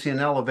often will see an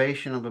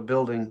elevation of a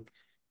building,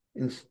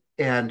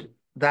 and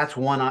that's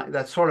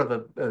sort of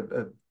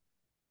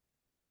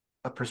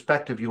a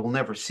perspective you will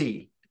never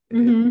see if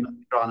you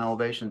draw an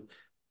elevation.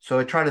 So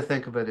I try to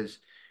think of it as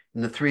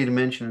in the 3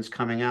 dimensions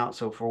coming out.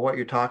 So for what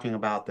you're talking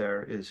about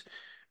there is,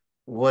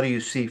 what do you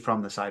see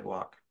from the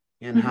sidewalk,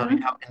 and how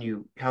can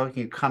you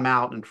come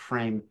out and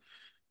frame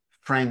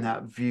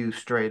that view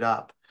straight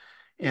up,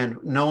 and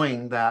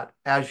knowing that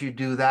as you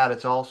do that,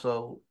 it's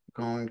also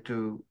going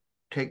to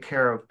take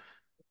care of,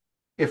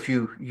 if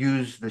you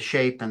use the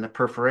shape and the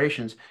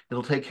perforations,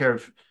 it'll take care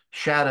of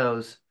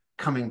shadows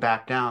coming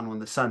back down when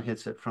the sun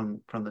hits it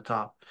from the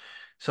top.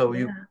 So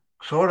you Yeah.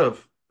 sort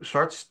of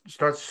starts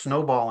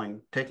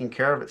snowballing, taking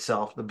care of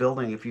itself, the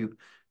building, if you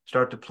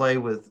start to play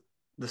with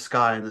the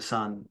sky and the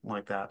sun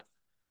like that.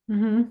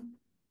 Yeah,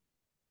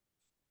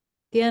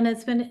 and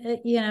it's been,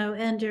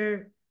 and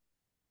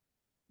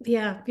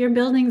your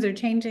buildings are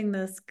changing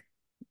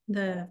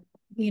the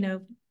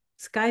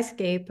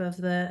skyscape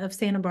of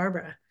Santa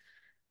Barbara,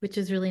 which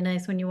is really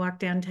nice when you walk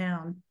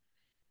downtown.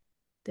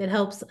 It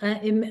helps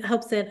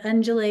it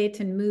undulate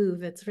and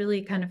move. It's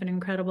really kind of an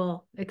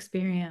incredible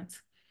experience.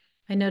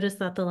 I noticed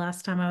that the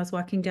last time I was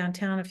walking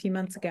downtown a few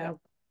months ago.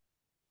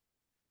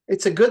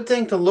 It's a good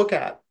thing to look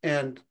at,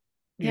 and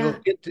Yeah.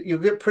 you'll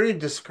get pretty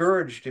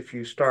discouraged if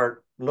you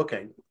start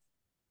looking,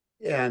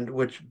 and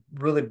which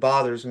really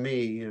bothers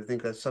me. I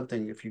think that's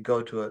something, if you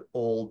go to an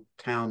old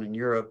town in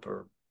Europe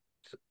or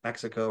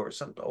Mexico or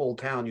some old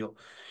town,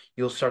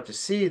 you'll start to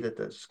see that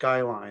the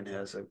skyline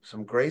has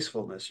some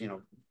gracefulness,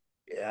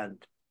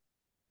 and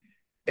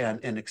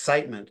and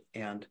excitement.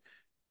 And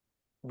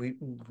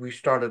we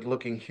started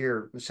looking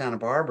here in Santa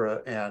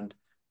Barbara, and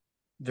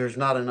there's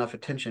not enough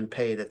attention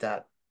paid at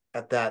that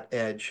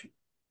edge,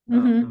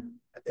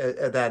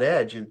 at that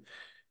edge,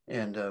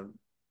 and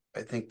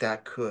I think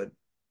that could,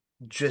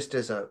 just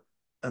as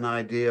an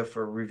idea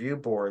for review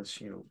boards,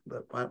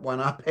 why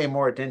not pay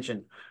more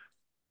attention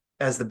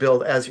as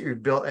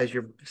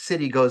your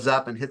city goes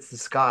up and hits the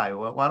sky?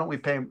 Well, why don't we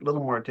pay a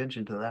little more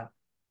attention to that?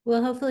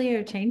 Well, hopefully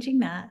you're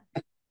changing that,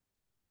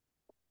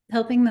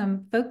 helping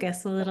them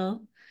focus a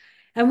little.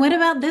 And what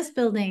about this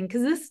building?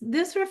 Because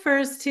this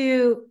refers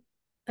to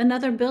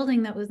another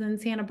building that was in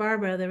Santa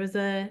Barbara. There was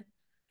I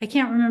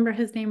can't remember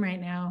his name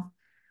right now.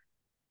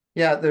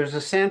 Yeah, there's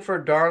a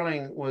Sanford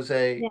Darling was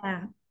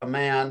Yeah. a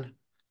man,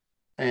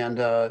 and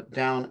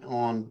down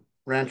on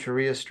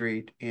Rancheria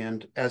Street.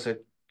 And as a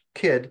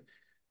kid,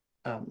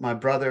 my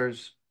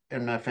brothers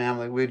and my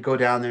family, we'd go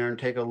down there and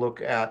take a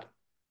look at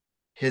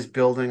his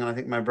building. And I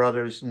think my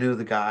brothers knew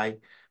the guy.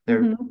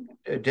 They're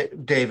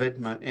David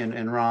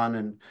and Ron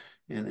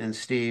and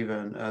Steve,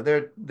 and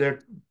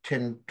they're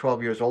 10,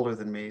 12 years older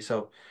than me.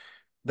 So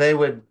they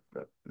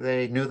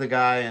knew the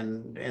guy,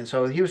 and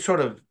so he was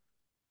sort of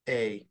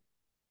a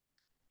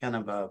kind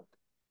of a,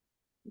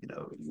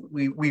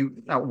 we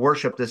not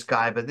worship this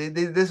guy, but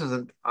this is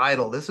an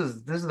idol. This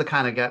is the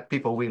kind of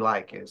people we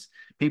like, is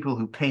people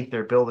who paint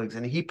their buildings.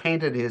 And he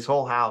painted his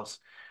whole house,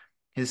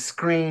 his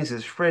screens,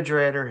 his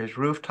refrigerator, his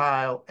roof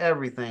tile,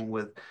 everything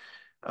with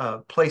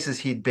places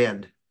he'd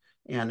been.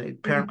 And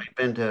apparently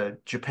been to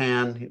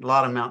Japan, a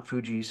lot of Mount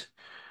Fuji's,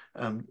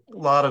 a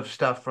lot of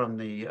stuff from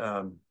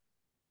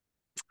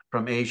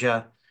from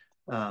Asia,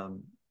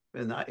 and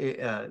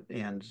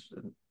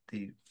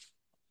the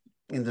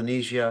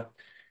Indonesia,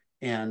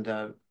 and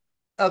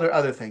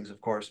other things,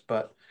 of course.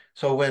 But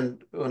so when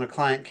a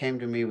client came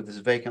to me with this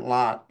vacant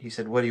lot, he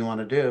said, "What do you want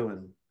to do?"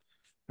 And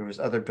there was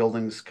other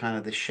buildings kind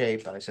of the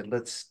shape. I said,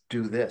 "Let's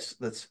do this."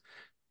 The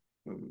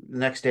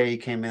next day he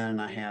came in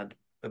and I had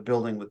a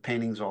building with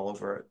paintings all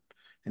over it,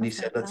 and he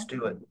said, "Let's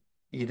do it."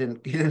 He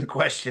didn't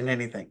question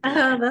anything.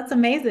 Oh, that's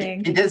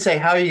amazing. He did say,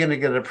 "How are you going to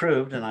get it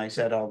approved?" And I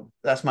said, "Oh,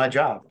 that's my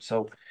job."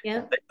 So,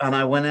 Yeah. and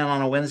I went in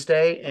on a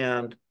Wednesday,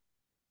 and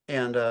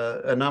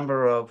a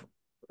number of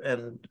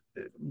and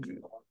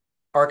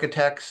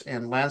architects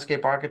and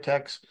landscape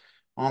architects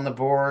on the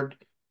board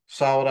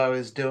saw what I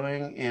was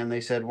doing, and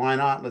they said, "Why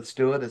not? Let's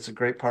do it. It's a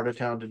great part of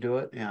town to do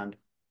it." And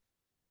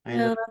I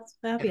Oh, that's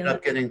ended fabulous.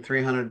 up getting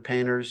 300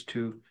 painters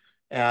to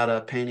add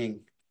a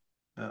painting,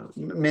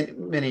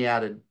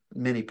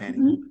 mini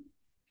painting.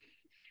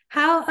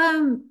 How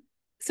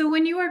so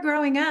when you were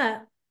growing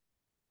up,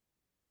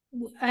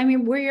 I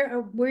mean, were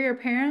your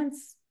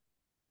parents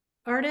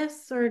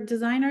artists or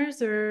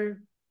designers,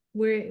 or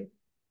were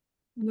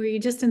Were you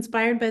just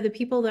inspired by the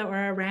people that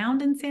were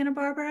around in Santa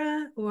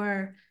Barbara,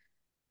 or?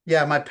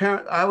 Yeah,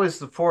 I was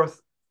the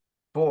fourth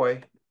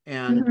boy,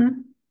 and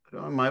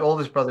Mhm. my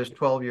oldest brother's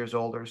 12 years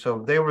older. So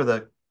they were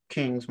the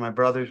kings. My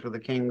brothers were the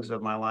kings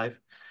of my life.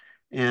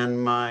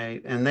 And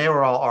they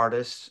were all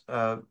artists.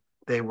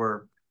 They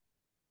were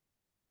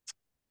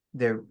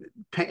they're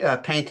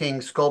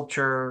painting,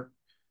 sculpture,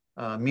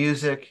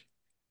 music.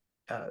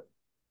 Uh,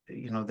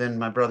 then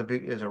my brother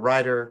is a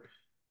writer,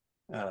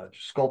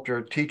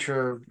 sculptor,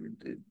 teacher,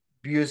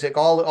 music.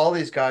 All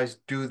these guys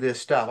do this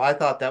stuff. I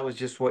thought that was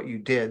just what you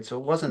did. So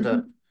it wasn't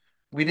Mhm.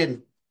 we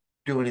didn't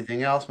do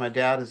anything else. My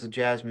dad is a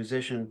jazz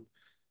musician.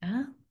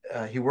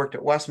 Ah, He worked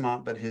at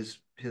Westmont, but his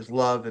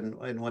love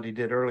and what he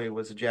did earlier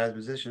was a jazz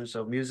musician.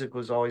 So music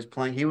was always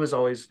playing. He was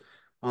always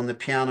on the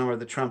piano or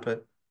the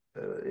trumpet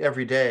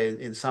every day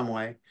in some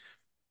way.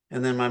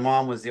 And then my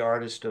mom was the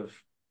artist of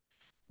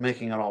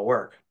making it all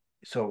work.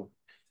 So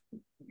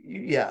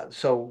yeah,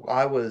 so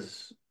I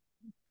was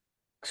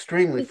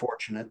extremely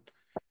fortunate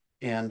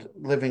and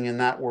living in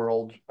that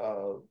world,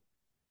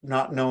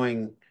 not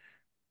knowing,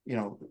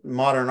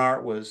 modern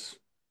art was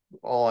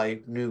all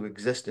I knew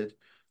existed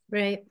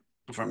right.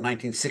 from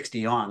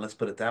 1960 on, let's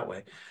put it that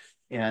way.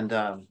 And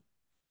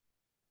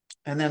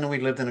and then we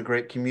lived in a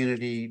great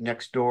community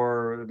next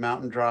door,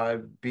 Mountain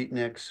Drive,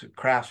 beatniks,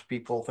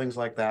 craftspeople, things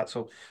like that.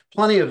 So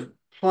plenty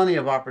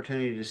of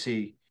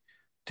opportunity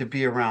to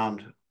be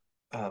around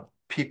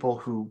people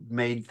who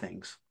made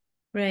things.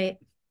 Right.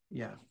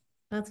 Yeah.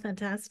 That's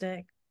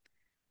fantastic.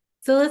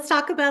 So let's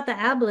talk about the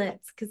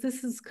ablets, because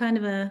this is kind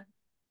of a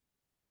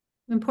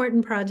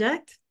important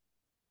project.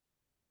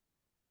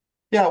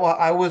 Yeah, well,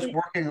 I was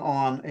working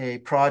on a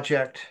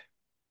project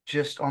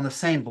just on the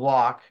same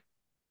block,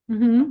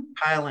 Mm-hmm.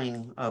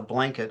 piling a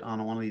blanket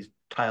on one of these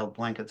tiled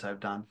blankets I've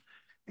done.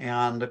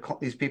 And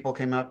these people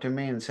came up to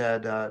me and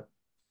said,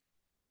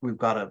 we've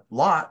got a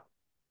lot.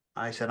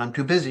 I said, I'm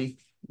too busy.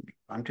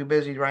 I'm too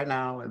busy right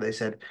now. And they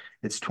said,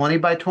 it's 20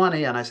 by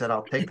 20. And I said,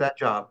 I'll take that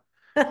job.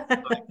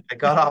 I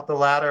got off the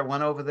ladder,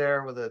 went over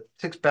there with a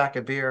six-pack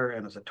of beer, and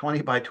it was a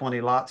 20 by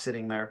 20 lot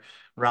sitting there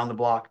around the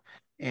block.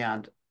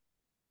 And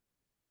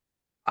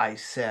I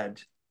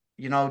said,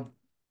 to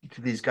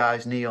these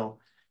guys, Neil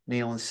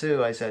and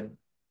Sue, I said,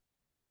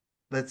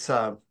 let's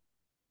let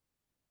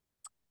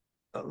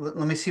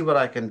me see what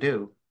I can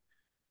do.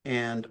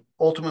 And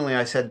ultimately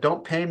I said,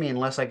 don't pay me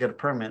unless I get a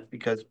permit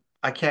because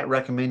I can't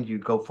recommend you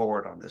go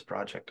forward on this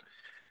project.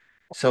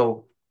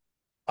 So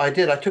I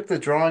did. I took the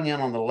drawing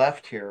in on the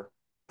left here.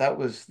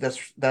 That's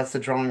the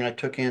drawing I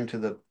took into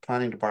the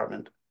planning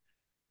department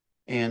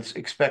and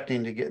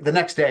expecting to get the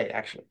next day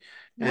actually,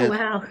 Oh, and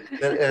wow.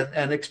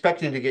 and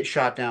expecting to get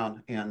shot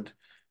down. And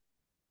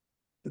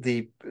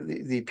the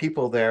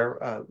people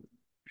there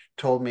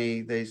told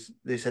me they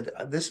said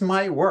this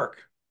might work.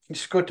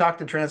 Just go talk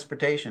to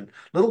transportation.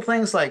 Little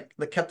things like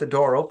that kept the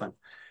door open,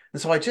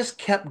 and so I just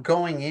kept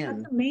going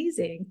That's in.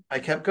 amazing. I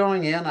kept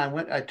going in.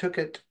 I took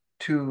it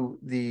to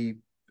the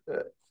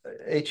uh,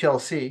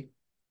 HLC,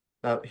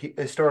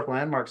 Historic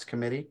Landmarks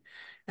Committee,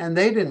 and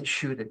they didn't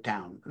shoot it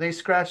down. They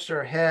scratched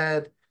their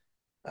head.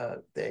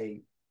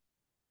 They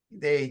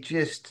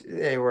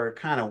were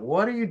kind of,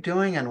 what are you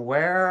doing and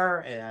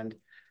where?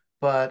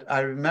 But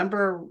I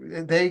remember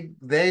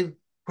they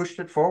pushed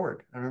it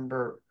forward. I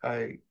remember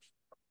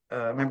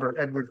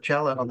Edward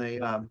Cella on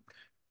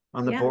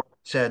the Yeah. board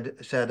said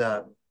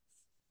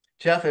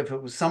Jeff, if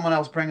it was someone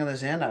else bringing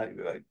this in,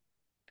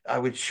 I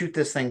would shoot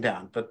this thing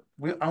down, but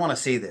I want to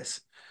see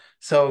this.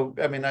 So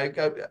I mean,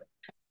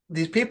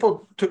 these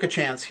people took a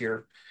chance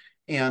here,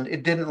 and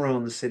it didn't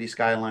ruin the city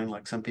skyline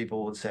like some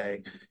people would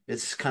say.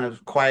 It's kind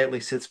of quietly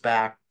sits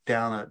back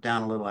down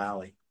a little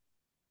alley.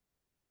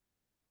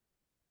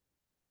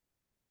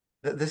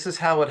 This is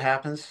how it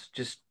happens.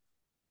 Just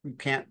you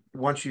can't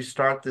once you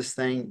start this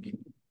thing,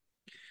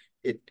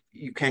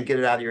 you can't get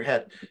it out of your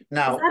head. Is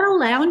Now, that a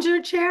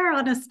lounger chair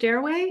on a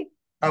stairway?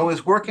 I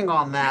was working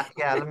on that.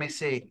 Yeah, let me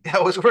see.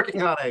 I was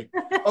working on a.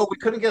 Oh, we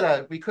couldn't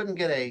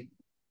get a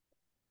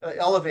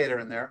elevator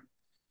in there,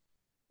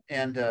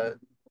 and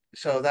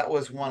so that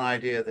was one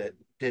idea that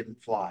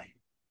didn't fly.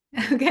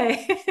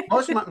 Okay.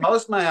 Most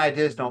of my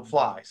ideas don't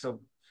fly,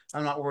 so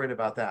I'm not worried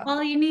about that.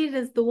 All you need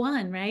is the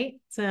one, right?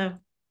 So,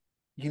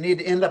 You need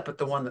to end up with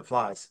the one that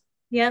flies.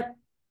 yep.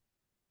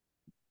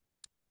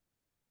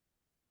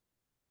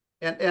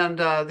 And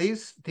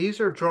these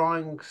are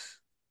drawings.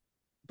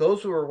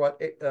 Those were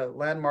what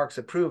landmarks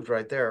approved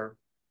right there,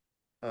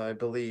 I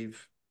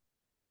believe.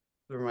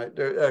 There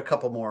are a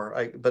couple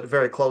more, but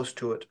very close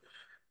to it.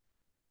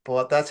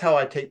 But that's how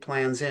I take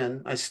plans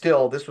in.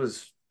 This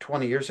was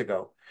 20 years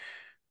ago,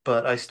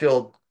 but I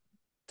still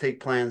take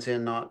plans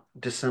in not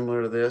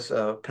dissimilar to this,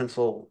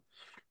 pencil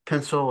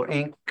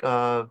ink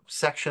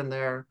section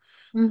there.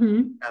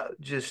 Mm-hmm.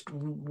 Just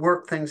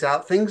work things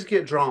out. Things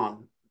get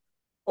drawn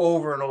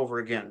over and over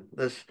again.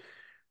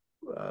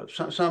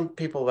 Some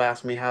people have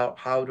asked me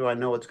how do I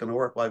know it's going to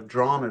work? Well, I've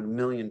drawn it a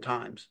million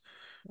times,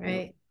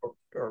 Right.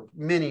 or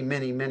many,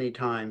 many, many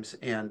times,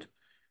 and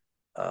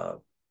uh,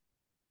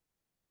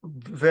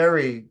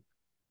 very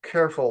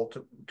careful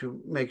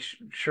to make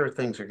sure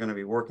things are going to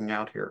be working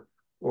out here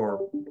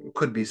or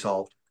could be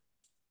solved.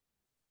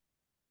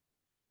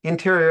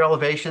 Interior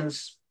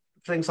elevations,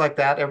 things like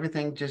that,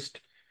 everything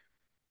just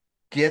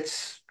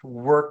gets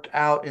worked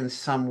out in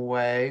some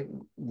way.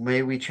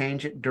 May we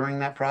change it during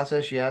that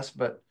process? Yes,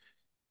 but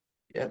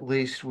at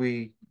least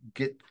we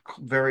get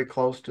very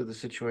close to the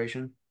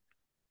situation.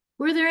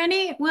 Were there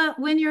any, well,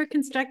 when you were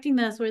constructing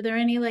this, were there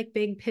any like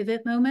big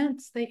pivot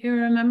moments that you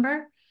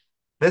remember?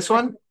 This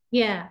Like, one,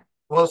 yeah.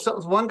 well,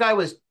 so one guy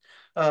was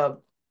uh,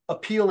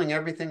 appealing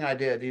everything I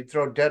did. He'd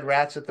throw dead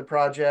rats at the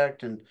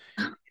project and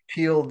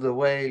peeled the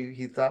way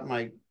he thought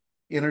my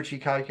energy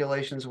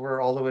calculations were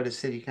all the way to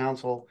city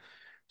council.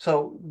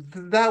 So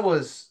that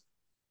was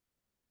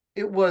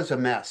it was a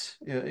mess.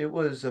 It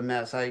was a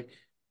mess. I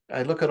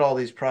look at all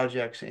these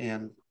projects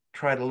and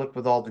try to look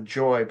with all the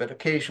joy, but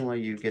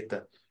occasionally you get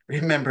to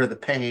remember the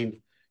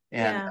pain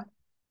and Yeah.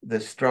 the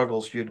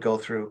struggles you'd go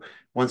through.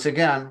 Once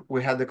again,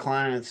 we had the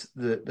clients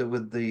with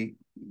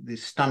the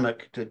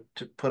stomach to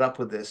put up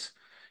with this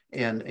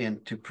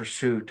and to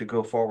pursue to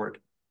go forward.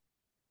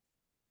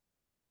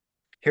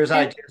 Here's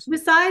And ideas.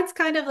 besides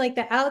kind of like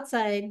the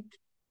outside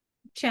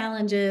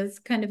challenges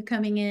kind of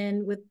coming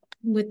in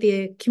with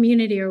the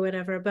community or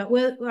whatever, but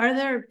are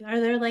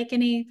there like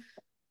any,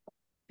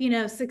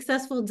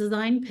 successful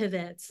design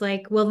pivots?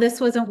 Like, well,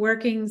 this wasn't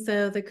working,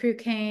 so the crew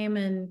came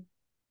and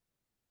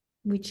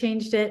we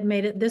changed it and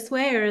made it this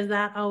way, or is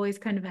that always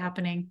kind of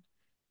happening?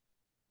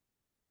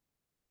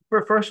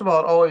 First of all,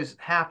 it always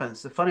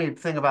happens. The funny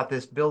thing about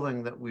this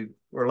building that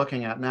we're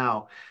looking at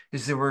now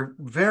is there were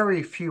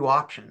very few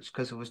options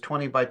because it was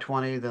 20 by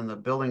 20, then the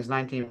building's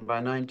 19 by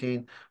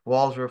 19,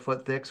 walls were a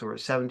foot thick, so we're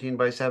 17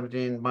 by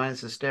 17,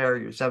 minus the stair,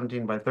 you're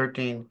 17 by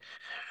 13.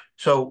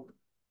 So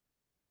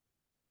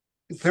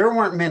there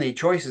weren't many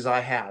choices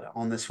I had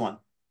on this one.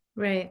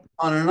 Right.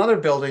 On another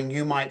building,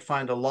 you might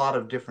find a lot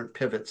of different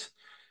pivots.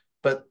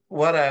 But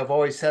what I've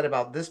always said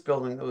about this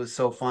building that was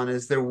so fun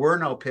is there were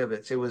no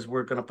pivots. It was,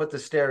 we're going to put the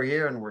stair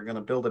here and we're going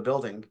to build a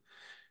building.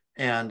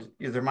 And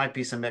there might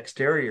be some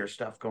exterior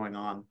stuff going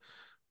on.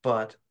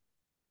 But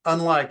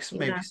unlike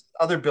maybe Yeah.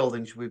 other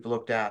buildings we've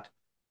looked at,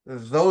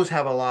 those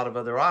have a lot of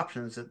other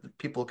options that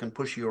people can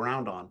push you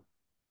around on.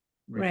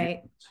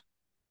 Right.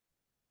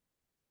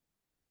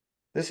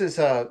 This is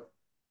So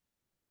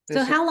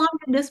this how long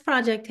did this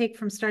project take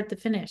from start to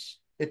finish?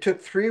 it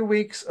took 3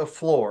 weeks of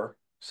floor,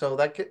 so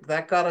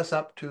that got us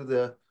up to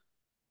the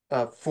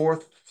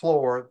fourth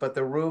floor, but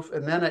the roof,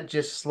 and then it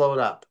just slowed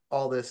up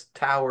all this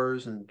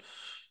towers and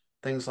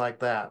things like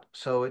that.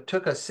 So it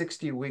took us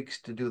 60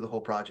 weeks to do the whole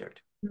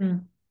project.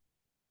 Mm.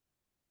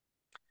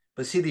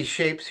 But see these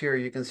shapes here,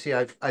 you can see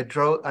I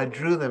drew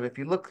them. If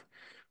you look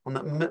on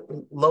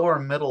the lower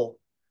middle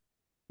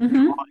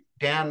Mm-hmm.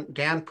 drawing,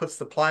 Dan puts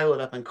the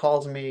plywood up and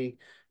calls me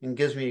and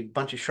gives me a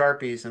bunch of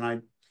Sharpies,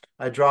 and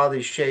I draw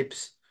these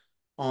shapes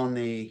on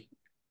the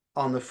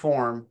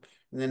form,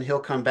 and then he'll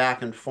come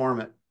back and form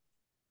it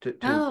to to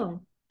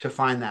Oh, to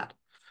find that.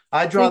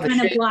 I so he draw the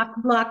kind of shape,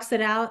 blocks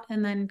it out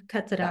and then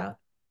cuts it yeah. out.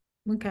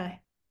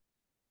 Okay.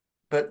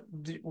 But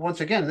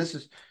once again, this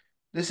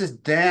is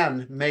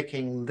Dan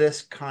making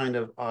this kind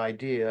of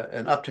idea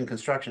and Upton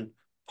Construction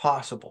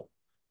possible.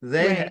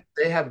 Right.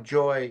 They have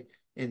joy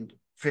in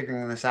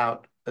figuring this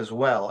out as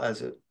well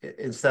as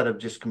instead of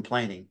just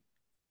complaining.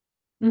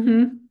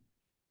 Mm-hmm.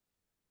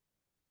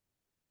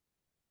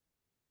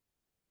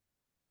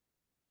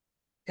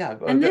 Yeah,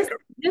 And this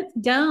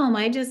dome,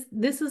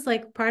 this is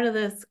like part of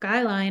the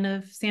skyline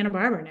of Santa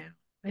Barbara now.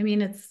 I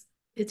mean,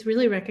 it's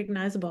really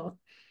recognizable.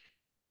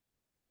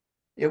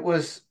 it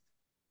was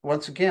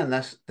once again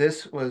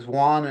this was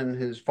Juan and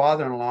his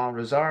father-in-law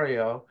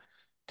Rosario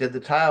did the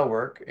tile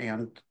work,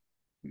 and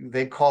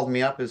they called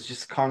me up as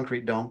just a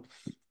concrete dome,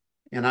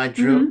 and I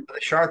drew Mm-hmm. with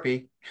a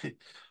Sharpie.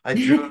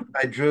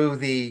 I drew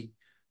the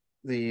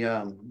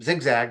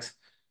zigzags,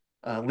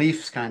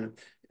 leaves kind of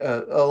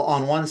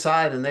on one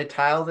side, and they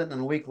tiled it.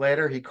 And a week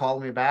later, he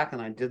called me back,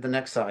 and I did the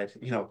next side.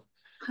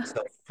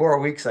 So 4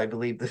 weeks, I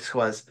believe this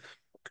was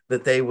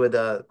that they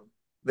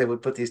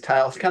would put these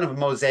tiles, kind of a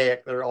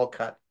mosaic. They're all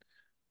cut.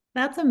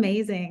 That's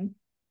amazing.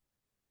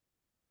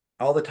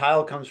 All the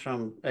tile comes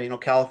from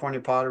California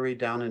pottery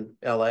down in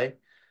LA,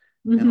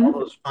 and all Mm-hmm.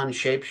 those fun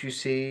shapes you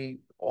see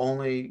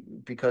only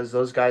because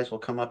those guys will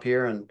come up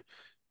here and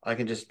I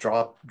can just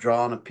draw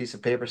on a piece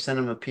of paper, send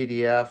them a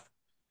PDF,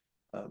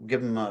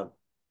 give them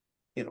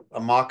a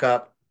mock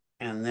up,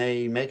 and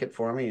they make it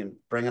for me and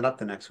bring it up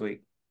the next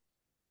week.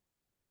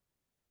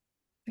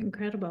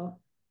 Incredible.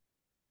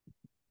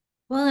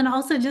 Well, and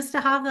also just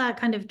to have that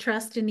kind of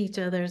trust in each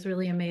other is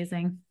really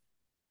amazing.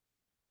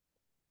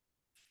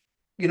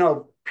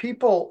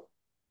 People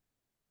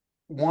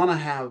want to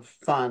have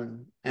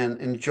fun and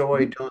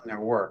enjoy Mm-hmm. doing their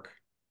work,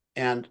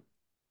 and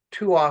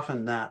too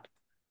often that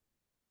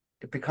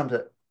it becomes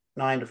a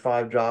 9 to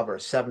 5 job or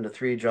a 7 to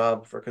 3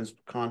 job for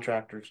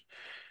contractors.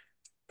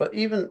 But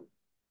even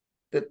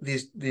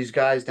these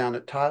guys down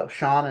at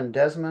Sean and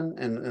Desmond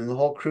and the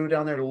whole crew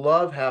down there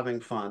love having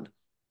fun,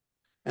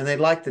 and they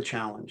like the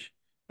challenge.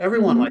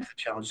 Everyone Mhm. likes the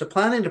challenge. The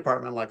planning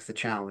department likes the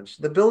challenge.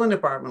 The building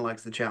department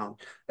likes the challenge.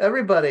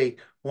 Everybody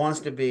wants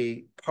to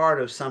be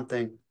part of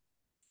something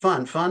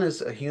fun. Fun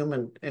is a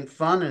human and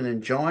fun and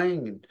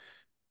enjoying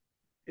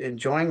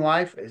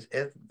life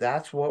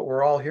that's what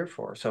we're all here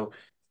for. So all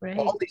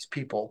Right. these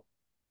people,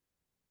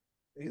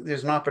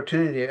 there's an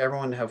opportunity for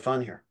everyone to have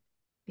fun here.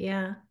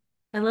 Yeah.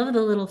 I love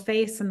the little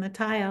face and the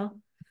tile.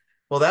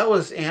 Well, that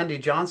was Andy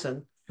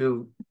Johnson,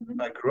 who Mhm.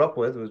 I grew up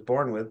with, was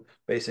born with,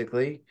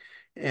 basically.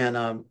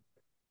 And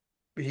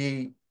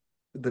he,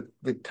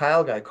 the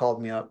tile guy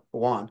called me up,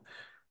 Juan,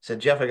 said,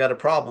 Jeff, I got a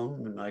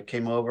problem. And I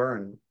came over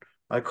and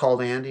I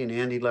called Andy, and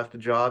Andy left a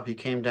job. He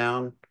came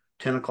down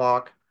 10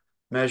 o'clock,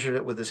 measured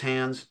it with his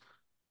hands.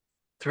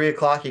 3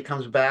 o'clock, he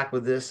comes back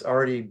with this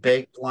already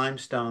baked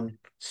limestone,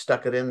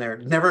 stuck it in there.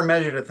 Never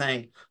measured a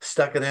thing,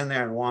 stuck it in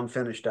there, and Juan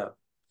finished up.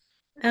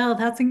 Oh,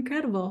 that's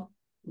incredible.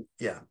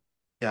 Yeah.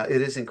 Yeah,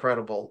 it is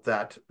incredible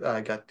that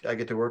I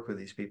get to work with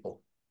these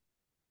people.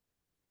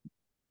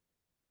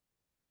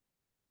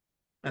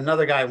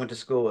 Another guy I went to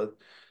school with,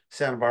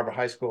 Santa Barbara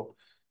High School.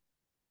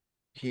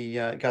 He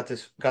got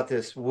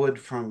this wood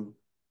from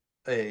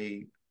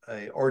a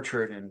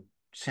orchard in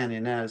San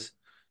Ynez,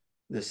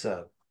 this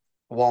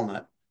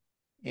walnut,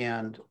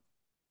 and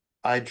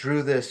I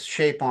drew this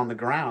shape on the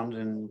ground,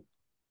 and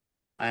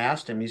I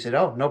asked him. He said,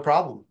 "Oh, no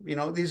problem. You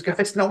know, these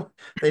guys know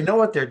they know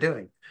what they're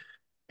doing,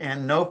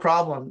 and no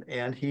problem."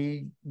 And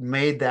he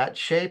made that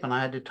shape, and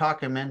I had to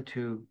talk him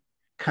into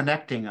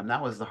connecting them.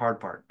 That was the hard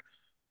part.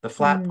 The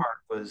flat Mm, part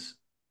was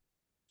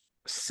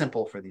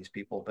simple for these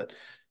people, but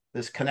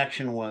this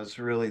connection was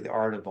really the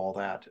art of all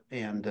that,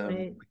 and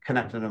right. we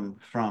connected them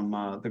from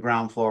the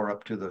ground floor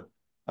up to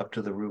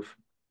the roof.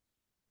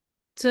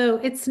 So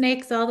it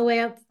snakes all the way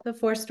up the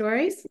 4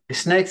 stories? The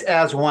snakes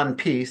as one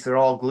piece; they're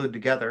all glued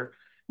together.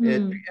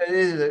 Mm.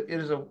 It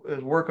is a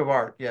work of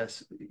art,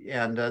 yes.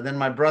 And then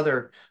my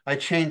brother, I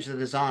changed the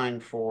design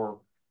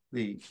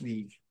the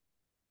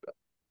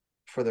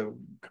for the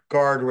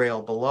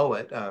guardrail below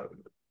it,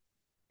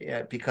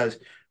 yeah, because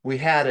we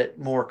had it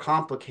more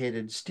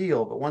complicated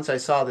steel. But once I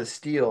saw the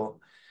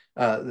steel,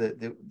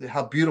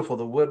 how beautiful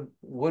the wood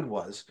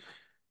was,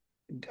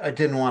 I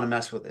didn't want to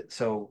mess with it.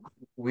 So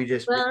we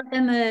just, Well,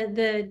 and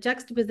the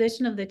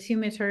juxtaposition of the two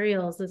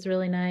materials is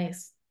really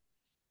nice.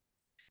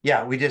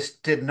 yeah, we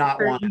just did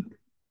not want to Curtain.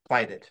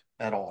 fight it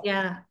at all.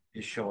 Yeah.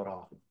 Just show it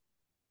off.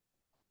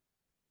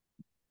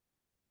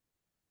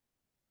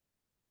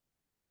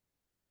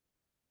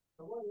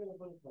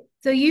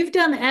 So you've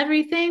done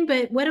everything,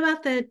 but what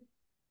about the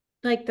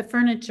like the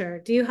furniture?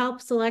 Do you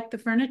help select the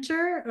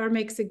furniture or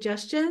make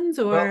suggestions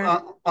Well,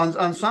 or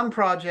on some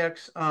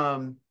projects,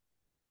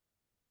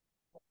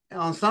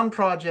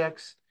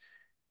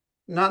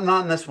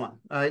 not in this one.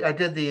 I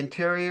did the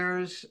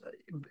interiors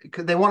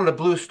because they wanted a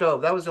blue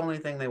stove. That was the only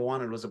thing they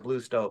wanted was a blue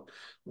stove.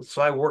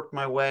 So I worked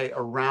my way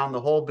around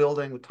the whole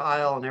building with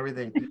tile and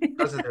everything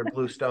because of their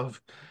blue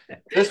stove.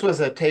 This was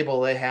a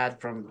table they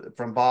had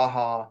from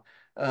Baja.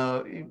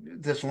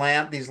 These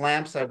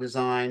lamps I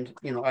designed,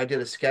 I did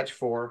a sketch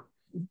for.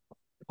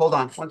 Hold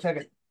on 1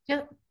 second.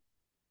 Yep.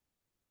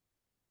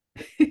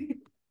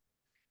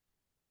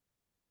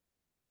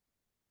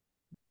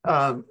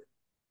 Um,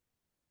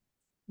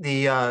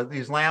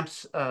 these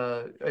lamps,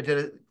 I did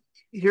it.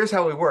 Here's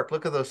how we work.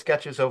 Look at those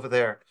sketches over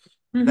there.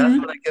 That's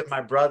what I Mm-hmm. give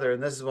my brother,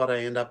 and this is what I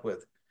end up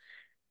with.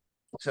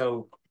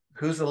 So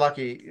who's the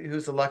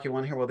lucky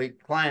one here? Well, the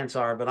clients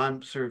are, but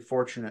I'm sort of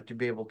fortunate to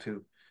be able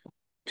to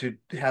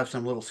have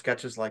some little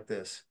sketches like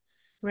this,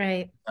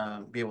 Right.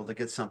 be able to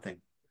get something.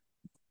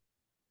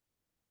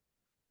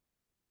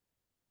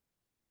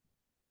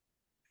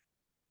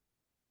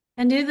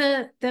 And do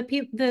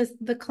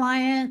the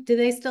client, do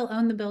they still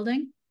own the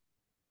building?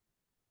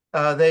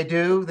 They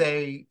do.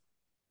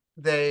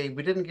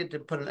 We didn't get to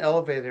put an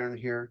elevator in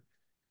here.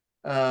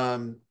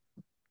 Um,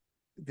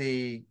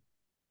 the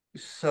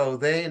so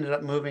they ended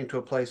up moving to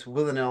a place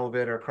with an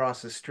elevator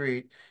across the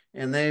street,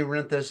 and they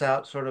rent this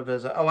out sort of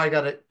as I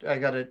got it.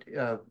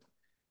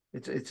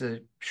 It's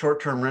a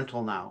short-term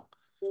rental now.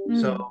 So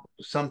Mm.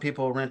 some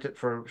people rent it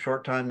for a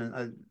short time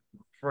and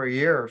for a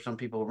year, or some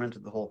people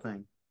rented the whole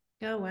thing.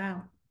 Oh,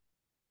 wow.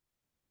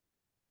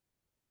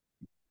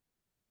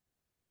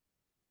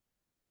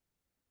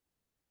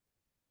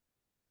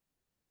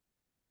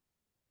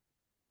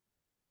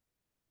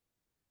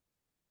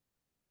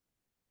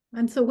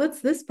 And so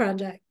what's this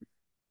project?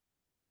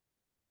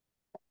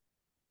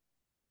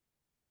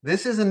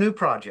 This is a new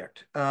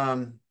project.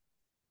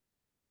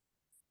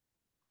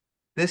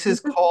 This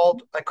is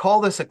I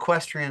call this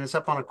equestrian. It's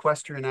up on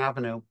Equestrian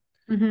Avenue,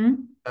 Mm-hmm.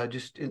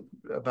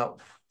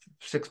 about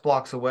 6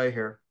 blocks away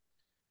here.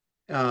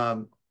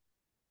 Um,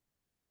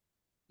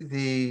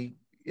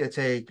 it's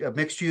a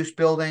mixed use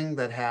building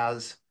that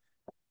has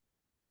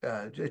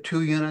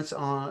 2 units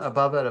on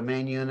above it, a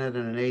main unit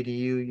and an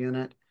ADU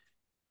unit.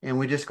 And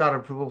we just got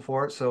approval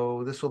for it.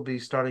 So this will be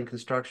starting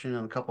construction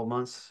in a couple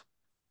months.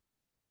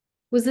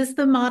 Was this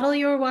the model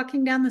you were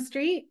walking down the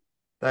street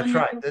on That's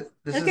your? right.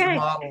 This is the Okay.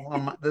 model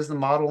on my, this is the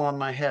model on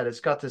my head. It's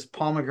got this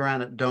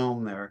pomegranate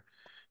dome there.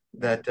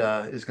 that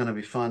is going to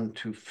be fun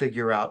to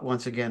figure out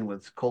once again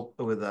with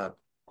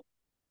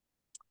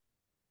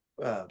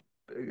uh,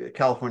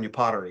 California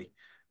pottery.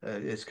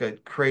 It's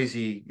got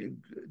crazy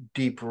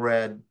deep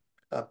red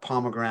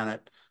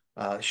pomegranate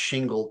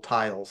shingle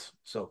tiles.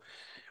 So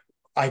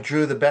I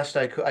drew the best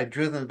I could. I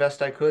drew them the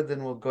best I could.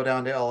 Then we'll go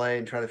down to LA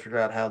and try to figure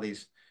out how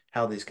these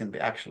can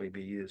actually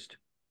be used.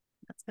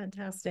 That's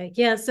fantastic.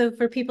 Yeah. So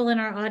for people in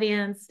our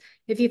audience,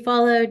 if you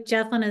follow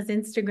Jeff on his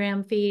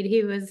Instagram feed, he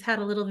had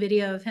a little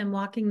video of him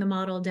walking the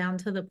model down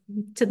to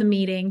the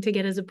meeting to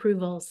get his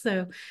approval.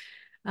 So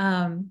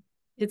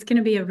it's going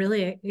to be a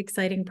really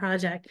exciting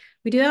project.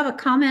 We do have a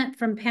comment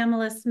from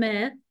Pamela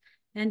Smith,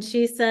 and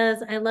she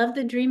says, I love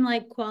the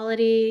dreamlike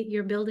quality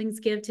your buildings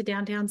give to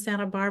downtown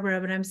Santa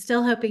Barbara, but I'm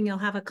still hoping you'll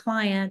have a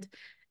client,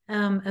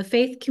 a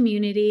faith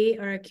community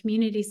or a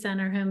community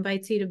center who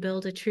invites you to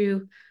build a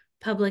true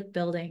public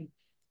building.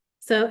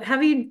 So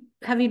have you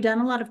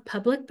done a lot of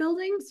public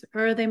buildings,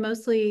 or are they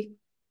mostly?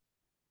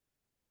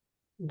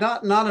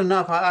 Not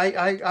enough.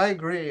 I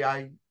agree.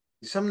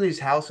 Some of these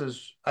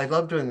houses, I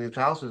love doing these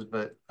houses,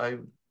 but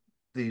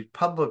the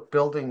public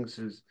buildings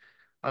is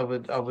I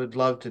would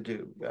love to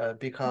do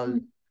because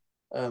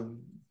um,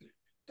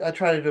 I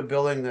try to do a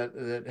building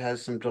that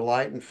has some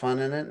delight and fun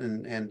in it,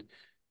 and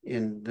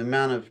in the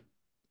amount of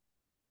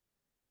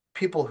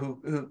people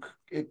who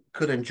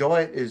could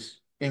enjoy it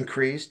is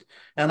increased.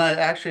 And I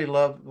actually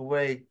love the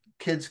way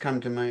kids come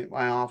to my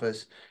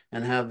office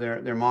and have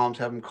their moms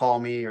have them call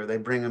me, or they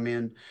bring them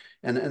in,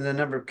 and the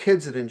number of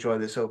kids that enjoy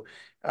this. So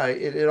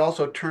it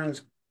also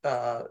turns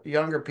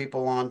younger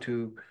people on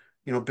to,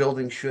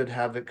 building should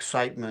have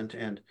excitement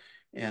and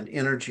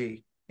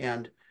energy.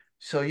 And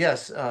so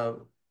yes,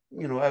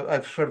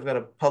 I've sort of got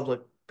a public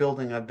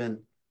building. I've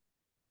been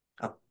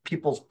a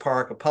people's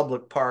park, a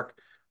public park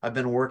I've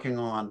been working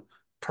on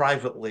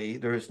privately.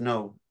 There is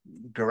no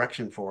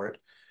direction for it,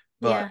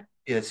 but Yeah.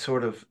 it's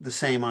sort of the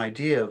same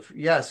idea of,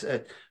 yes,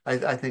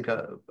 I think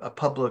a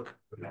public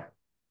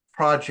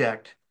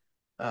project,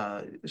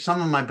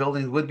 some of my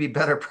buildings would be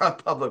better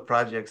public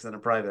projects than a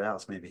private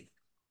house, maybe.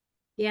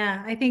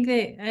 Yeah, I think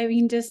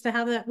that, just to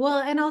have that, well,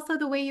 and also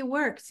the way you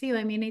work too.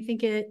 I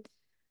think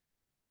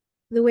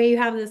the way you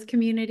have this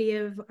community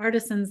of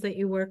artisans that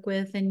you work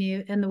with, and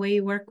the way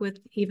you work with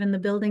even the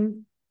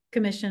building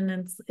commission,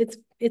 and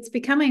it's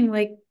becoming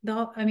like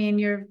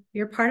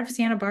you're part of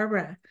Santa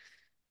Barbara,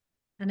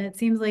 and it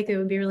seems like it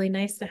would be really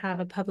nice to have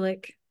a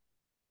public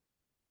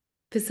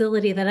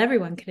facility that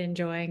everyone could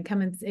enjoy and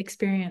come and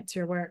experience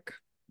your work.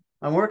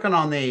 I'm working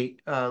on the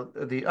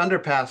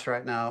underpass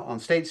right now on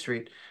State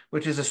Street,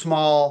 which is a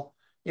small,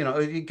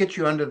 it gets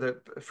you under the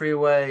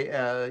freeway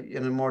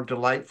in a more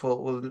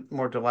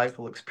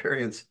delightful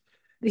experience. So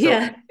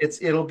Yeah.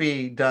 it'll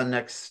be done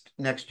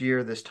next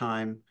year this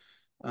time.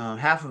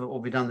 Half of it will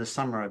be done this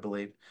summer, I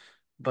believe.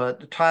 But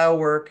the tile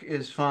work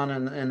is fun,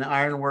 and the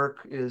iron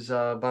work is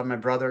by my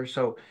brother.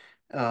 So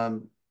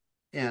um,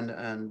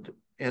 and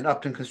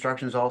Upton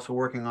Construction is also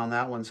working on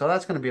that one. So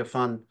that's going to be a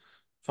fun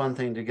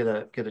thing to get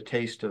a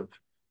taste of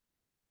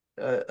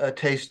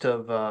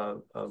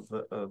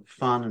of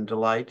fun and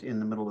delight in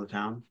the middle of the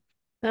town.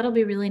 That'll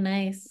be really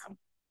nice.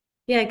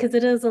 Yeah, because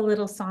it is a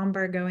little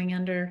somber going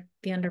under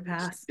the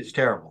underpass. It's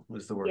terrible,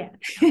 was the word.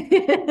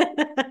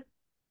 Yeah.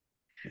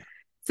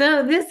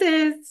 So this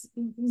is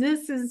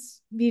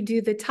you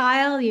do the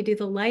tile, you do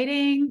the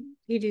lighting,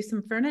 you do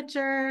some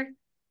furniture.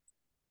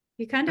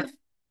 You kind of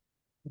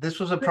This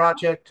was a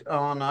project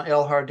on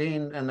El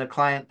Jardín, and the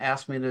client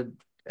asked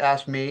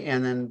me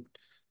and then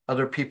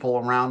other people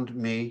around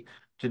me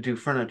to do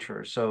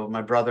furniture. So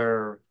my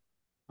brother,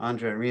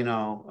 Andre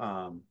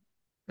Reno,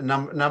 a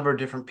number of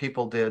different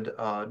people did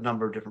a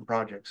number of different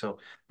projects. So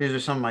these are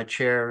some of my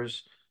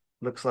chairs.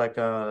 Looks like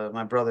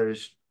my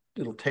brother's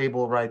little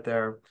table right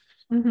there.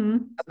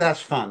 That's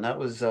fun. That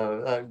was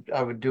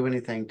I would do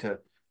anything to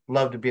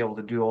love to be able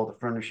to do all the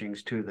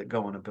furnishings too that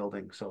go in a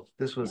building. So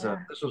this was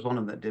one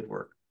of them that did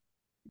work.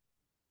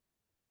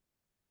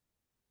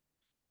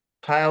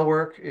 Tile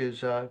work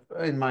is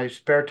in my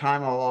spare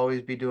time. I'll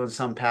always be doing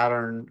some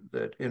pattern,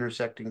 that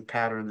intersecting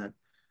pattern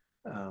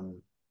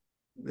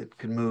that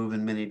can move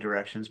in many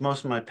directions.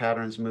 Most of my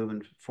patterns move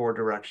in 4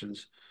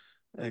 directions.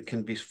 It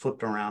can be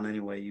flipped around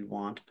any way you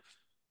want.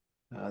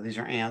 These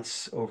are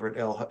ants over at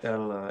El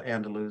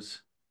Andaluz.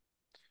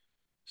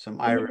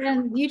 Some Irish.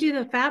 And you do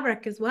the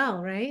fabric as well,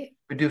 right?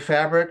 We do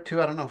fabric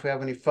too. I don't know if we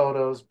have any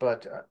photos,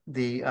 but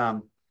these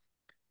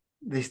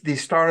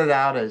started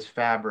out as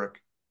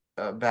fabric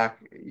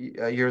back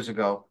years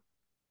ago,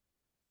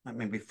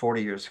 maybe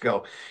 40 years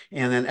ago.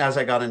 And then as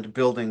I got into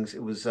buildings,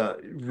 it was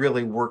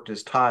really worked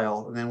as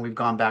tile. And then we've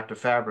gone back to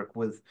fabric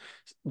with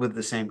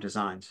the same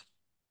designs.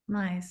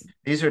 Nice.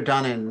 These are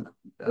done in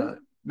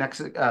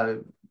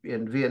Mexico,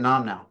 in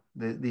Vietnam now.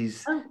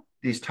 These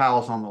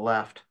tiles on the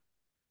left,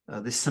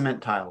 the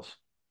cement tiles.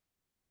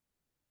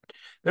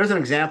 There's an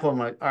example of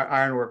my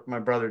ironwork my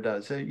brother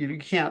does. You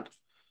can't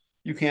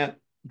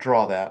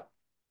draw that.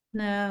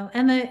 No,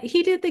 and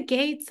he did the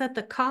gates at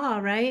the CAW,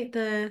 right?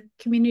 The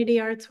Community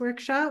Arts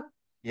Workshop.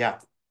 Yeah.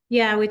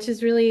 Yeah, which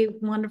is really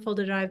wonderful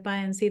to drive by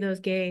and see those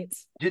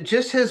gates.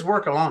 Just his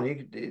work alone,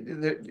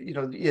 you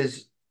know,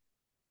 is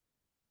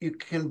you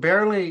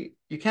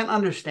can't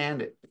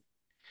understand it.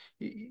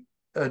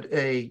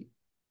 A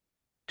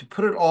to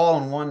put it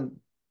all in one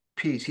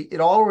piece,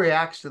 it all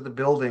reacts to the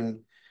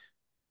building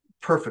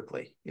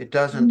perfectly.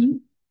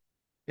 Mhm.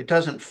 It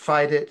doesn't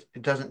fight it.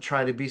 It doesn't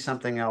try to be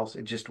something else.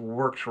 It just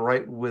works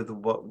right with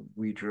what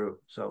we drew.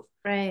 So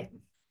Right.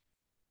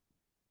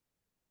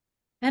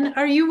 And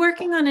are you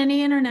working on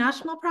any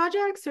international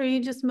projects, or are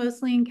you just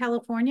mostly in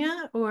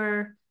California,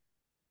 or?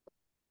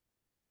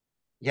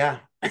 yeah,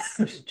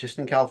 just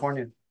in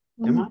California.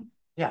 Am I? Mhm.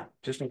 Yeah,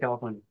 just in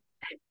California.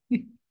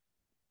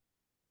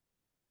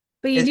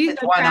 But you do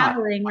It's go why not?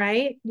 traveling,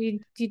 right? You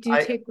do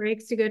I take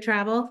breaks to go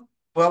travel?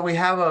 Well, we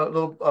have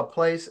a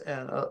place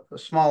and a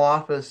small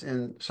office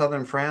in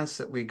southern France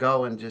that we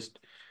go and just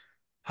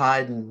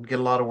hide and get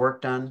a lot of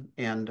work done.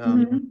 And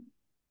Mhm.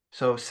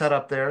 so set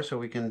up there so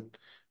we can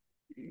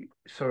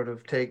sort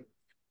of take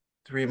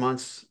 3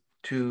 months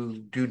to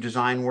do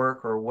design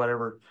work or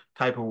whatever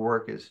type of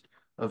work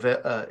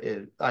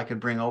I could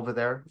bring over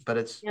there. But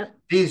it's Yep.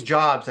 these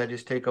jobs I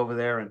just take over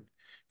there and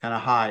kind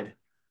of hide.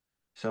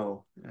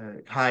 So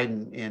hide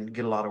and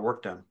get a lot of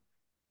work done.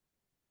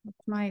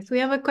 Nice. We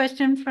have a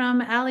question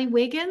from Allie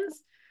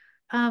Wiggins.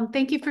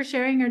 Thank you for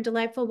sharing your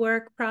delightful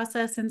work,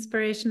 process,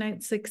 inspiration,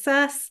 and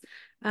success.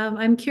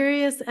 I'm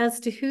curious as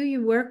to who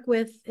you work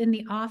with in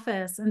the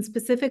office, and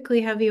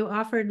specifically, have you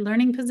offered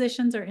learning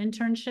positions or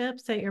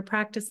internships at your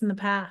practice in the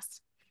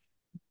past?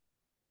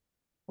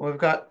 Well, we've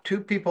got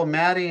two people,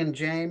 Maddie and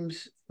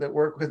James, that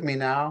work with me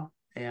now,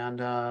 and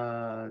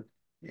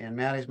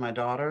Maddie's my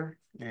daughter,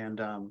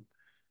 and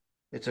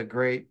it's a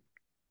great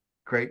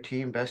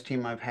team, best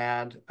team I've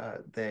had.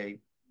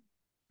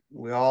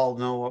 We all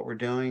know what we're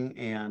doing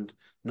and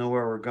know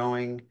where we're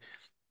going,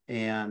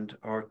 and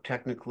are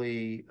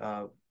technically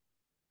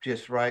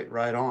just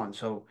right on.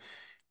 So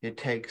it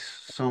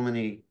takes so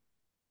many.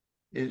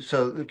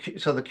 So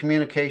the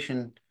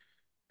communication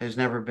has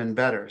never been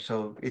better.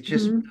 So it's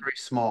just Mhm. very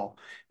small.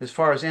 As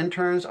far as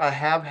interns, I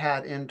have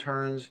had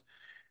interns.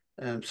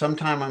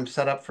 Sometimes I'm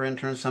set up for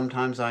interns,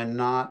 sometimes I'm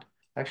not.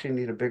 Actually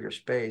need a bigger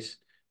spaces.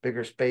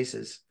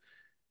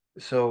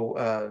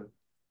 So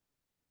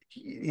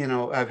you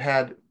know, I've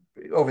had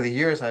over the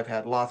years, I've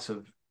had lots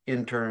of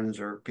interns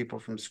or people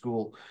from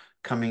school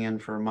coming in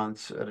for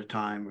months at a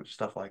time or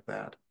stuff like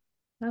that.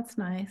 That's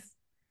nice.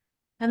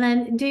 And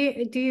then do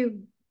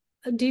you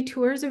do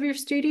tours of your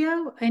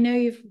studio? I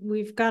know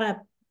we've got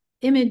a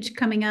image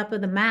coming up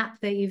of the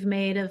map that you've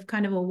made of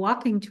kind of a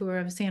walking tour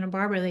of Santa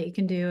Barbara that you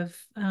can do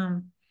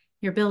of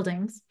your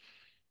buildings.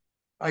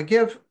 I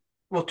give,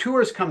 well,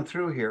 tours come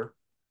through here.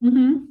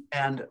 Mm-hmm.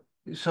 And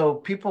so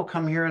people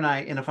come here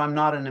and if I'm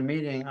not in a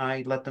meeting,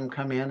 I let them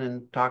come in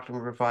and talk to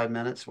them for 5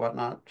 minutes,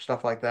 whatnot,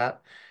 stuff like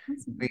that.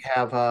 We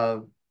have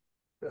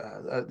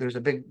there's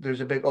a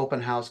big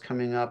open house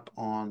coming up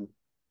on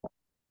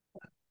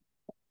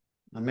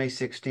May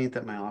 16th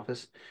at my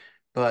office.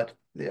 But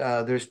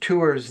there's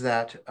tours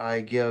that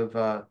I give,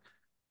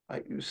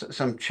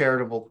 some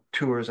charitable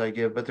tours I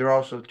give, but there are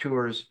also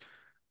tours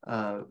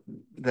uh,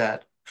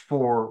 that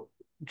for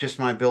just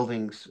my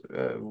buildings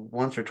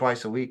once or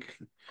twice a week.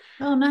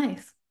 Oh,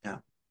 nice. Yeah.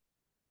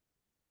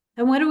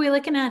 And what are we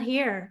looking at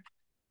here?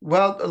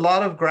 Well, a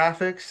lot of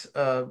graphics,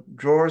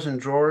 drawers and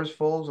drawers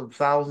full of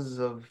thousands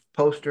of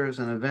posters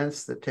and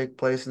events that take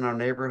place in our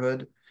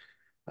neighborhood.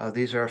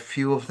 These are a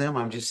few of them.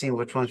 I'm just seeing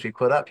which ones we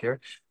put up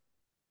here.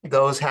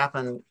 Those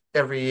happen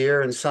every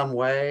year in some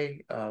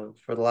way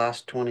for the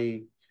last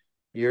 20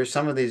 years.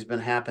 Some of these have been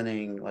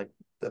happening, like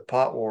the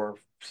pot war,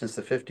 since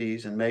the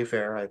 50s and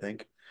Mayfair, I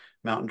think,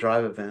 Mountain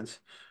Drive events.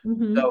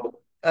 Mm-hmm. So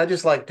I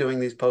just like doing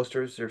these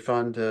posters. They're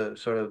fun to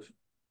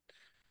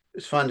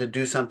it's fun to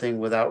do something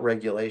without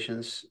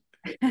regulations.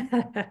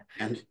 A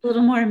And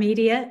little more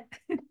immediate.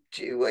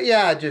 well,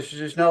 yeah,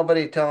 just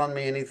nobody telling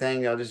me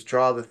anything. I'll just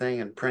draw the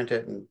thing and print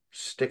it and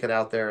stick it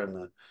out there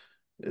in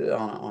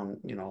on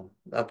you know,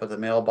 up at the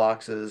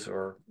mailboxes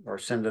or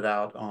send it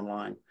out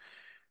online.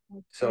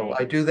 So Great.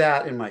 I do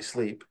that in my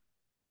sleep.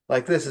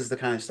 Like this is the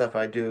kind of stuff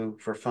I do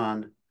for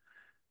fun.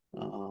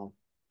 Uh,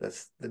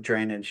 that's the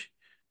drainage.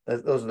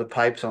 Those are the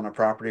pipes on the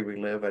property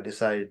we live. I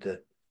decided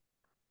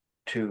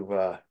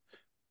to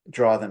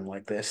draw them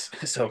like this.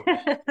 So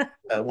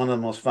one of the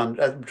most fun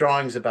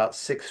drawings about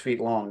 6 feet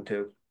long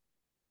too.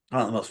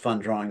 One of the most fun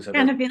drawings I've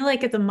Kind ever. of feel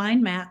like it's a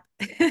mind map.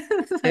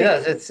 It's It like,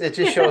 does. It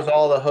just shows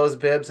all the hose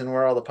bibs and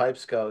where all the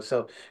pipes go.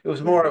 So it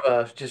was yeah, more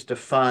of a just a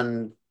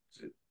fun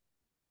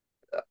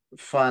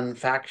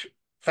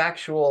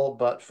factual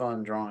but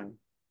fun drawing.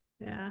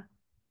 yeah.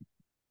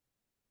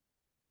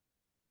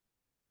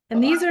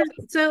 And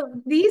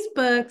these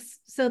books,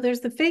 so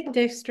there's the Fig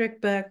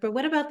District book, but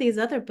what about these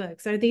other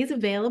books? Are these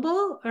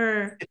available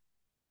or?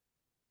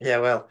 Yeah,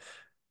 well,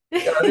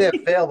 are they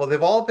available?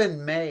 They've all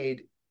been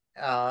made,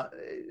 uh,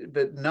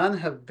 but none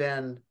have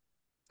been.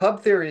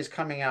 Pub Theory is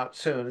coming out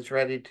soon. It's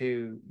ready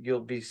to.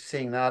 You'll be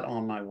seeing that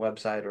on my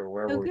website or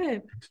Oh, wherever.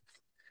 good.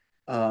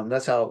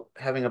 That's how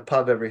having a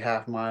pub every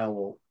half mile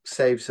will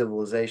save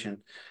civilization.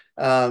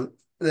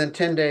 Then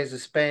 10 Days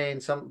of Spain,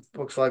 some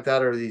books like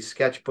that are these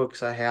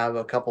sketchbooks. I have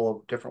a couple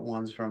of different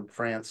ones from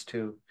France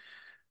too.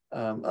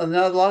 And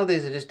a lot of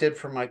these I just did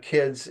for my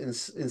kids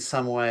in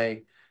some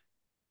way,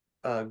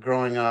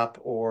 growing up,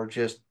 or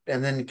just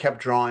and then kept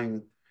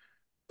drawing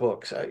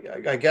books.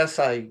 I guess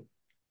I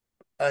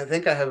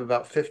think I have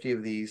about 50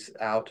 of these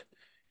out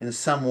in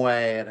some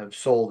way and have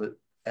sold it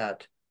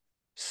at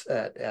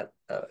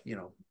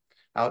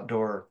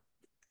outdoor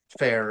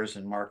fairs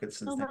and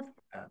markets and Oh, things like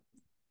that.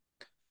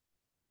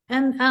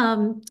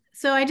 and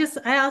so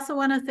I also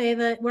want to say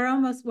that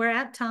we're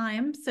at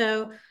time.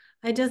 So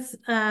I just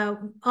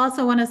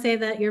also want to say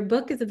that your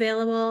book is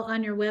available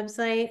on your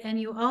website. And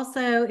you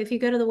also, if you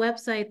go to the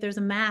website, there's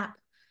a map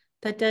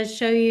that does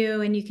show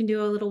you, and you can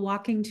do a little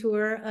walking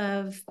tour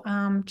of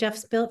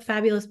Jeff's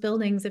fabulous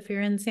buildings if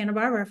you're in Santa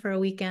Barbara for a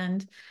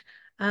weekend.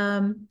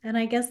 And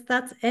I guess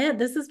that's it.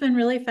 This has been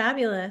really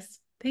fabulous.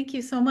 Thank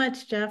you so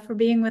much, Jeff, for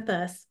being with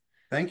us.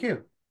 Thank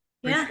you.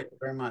 Yeah. Appreciate it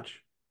very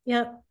much.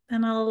 Yep.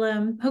 And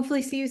I'll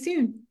hopefully see you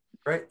soon.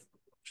 Great.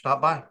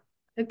 Stop by.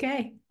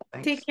 Okay.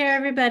 Thanks. Take care,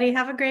 everybody.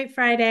 Have a great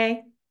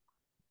Friday.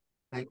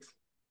 Thanks.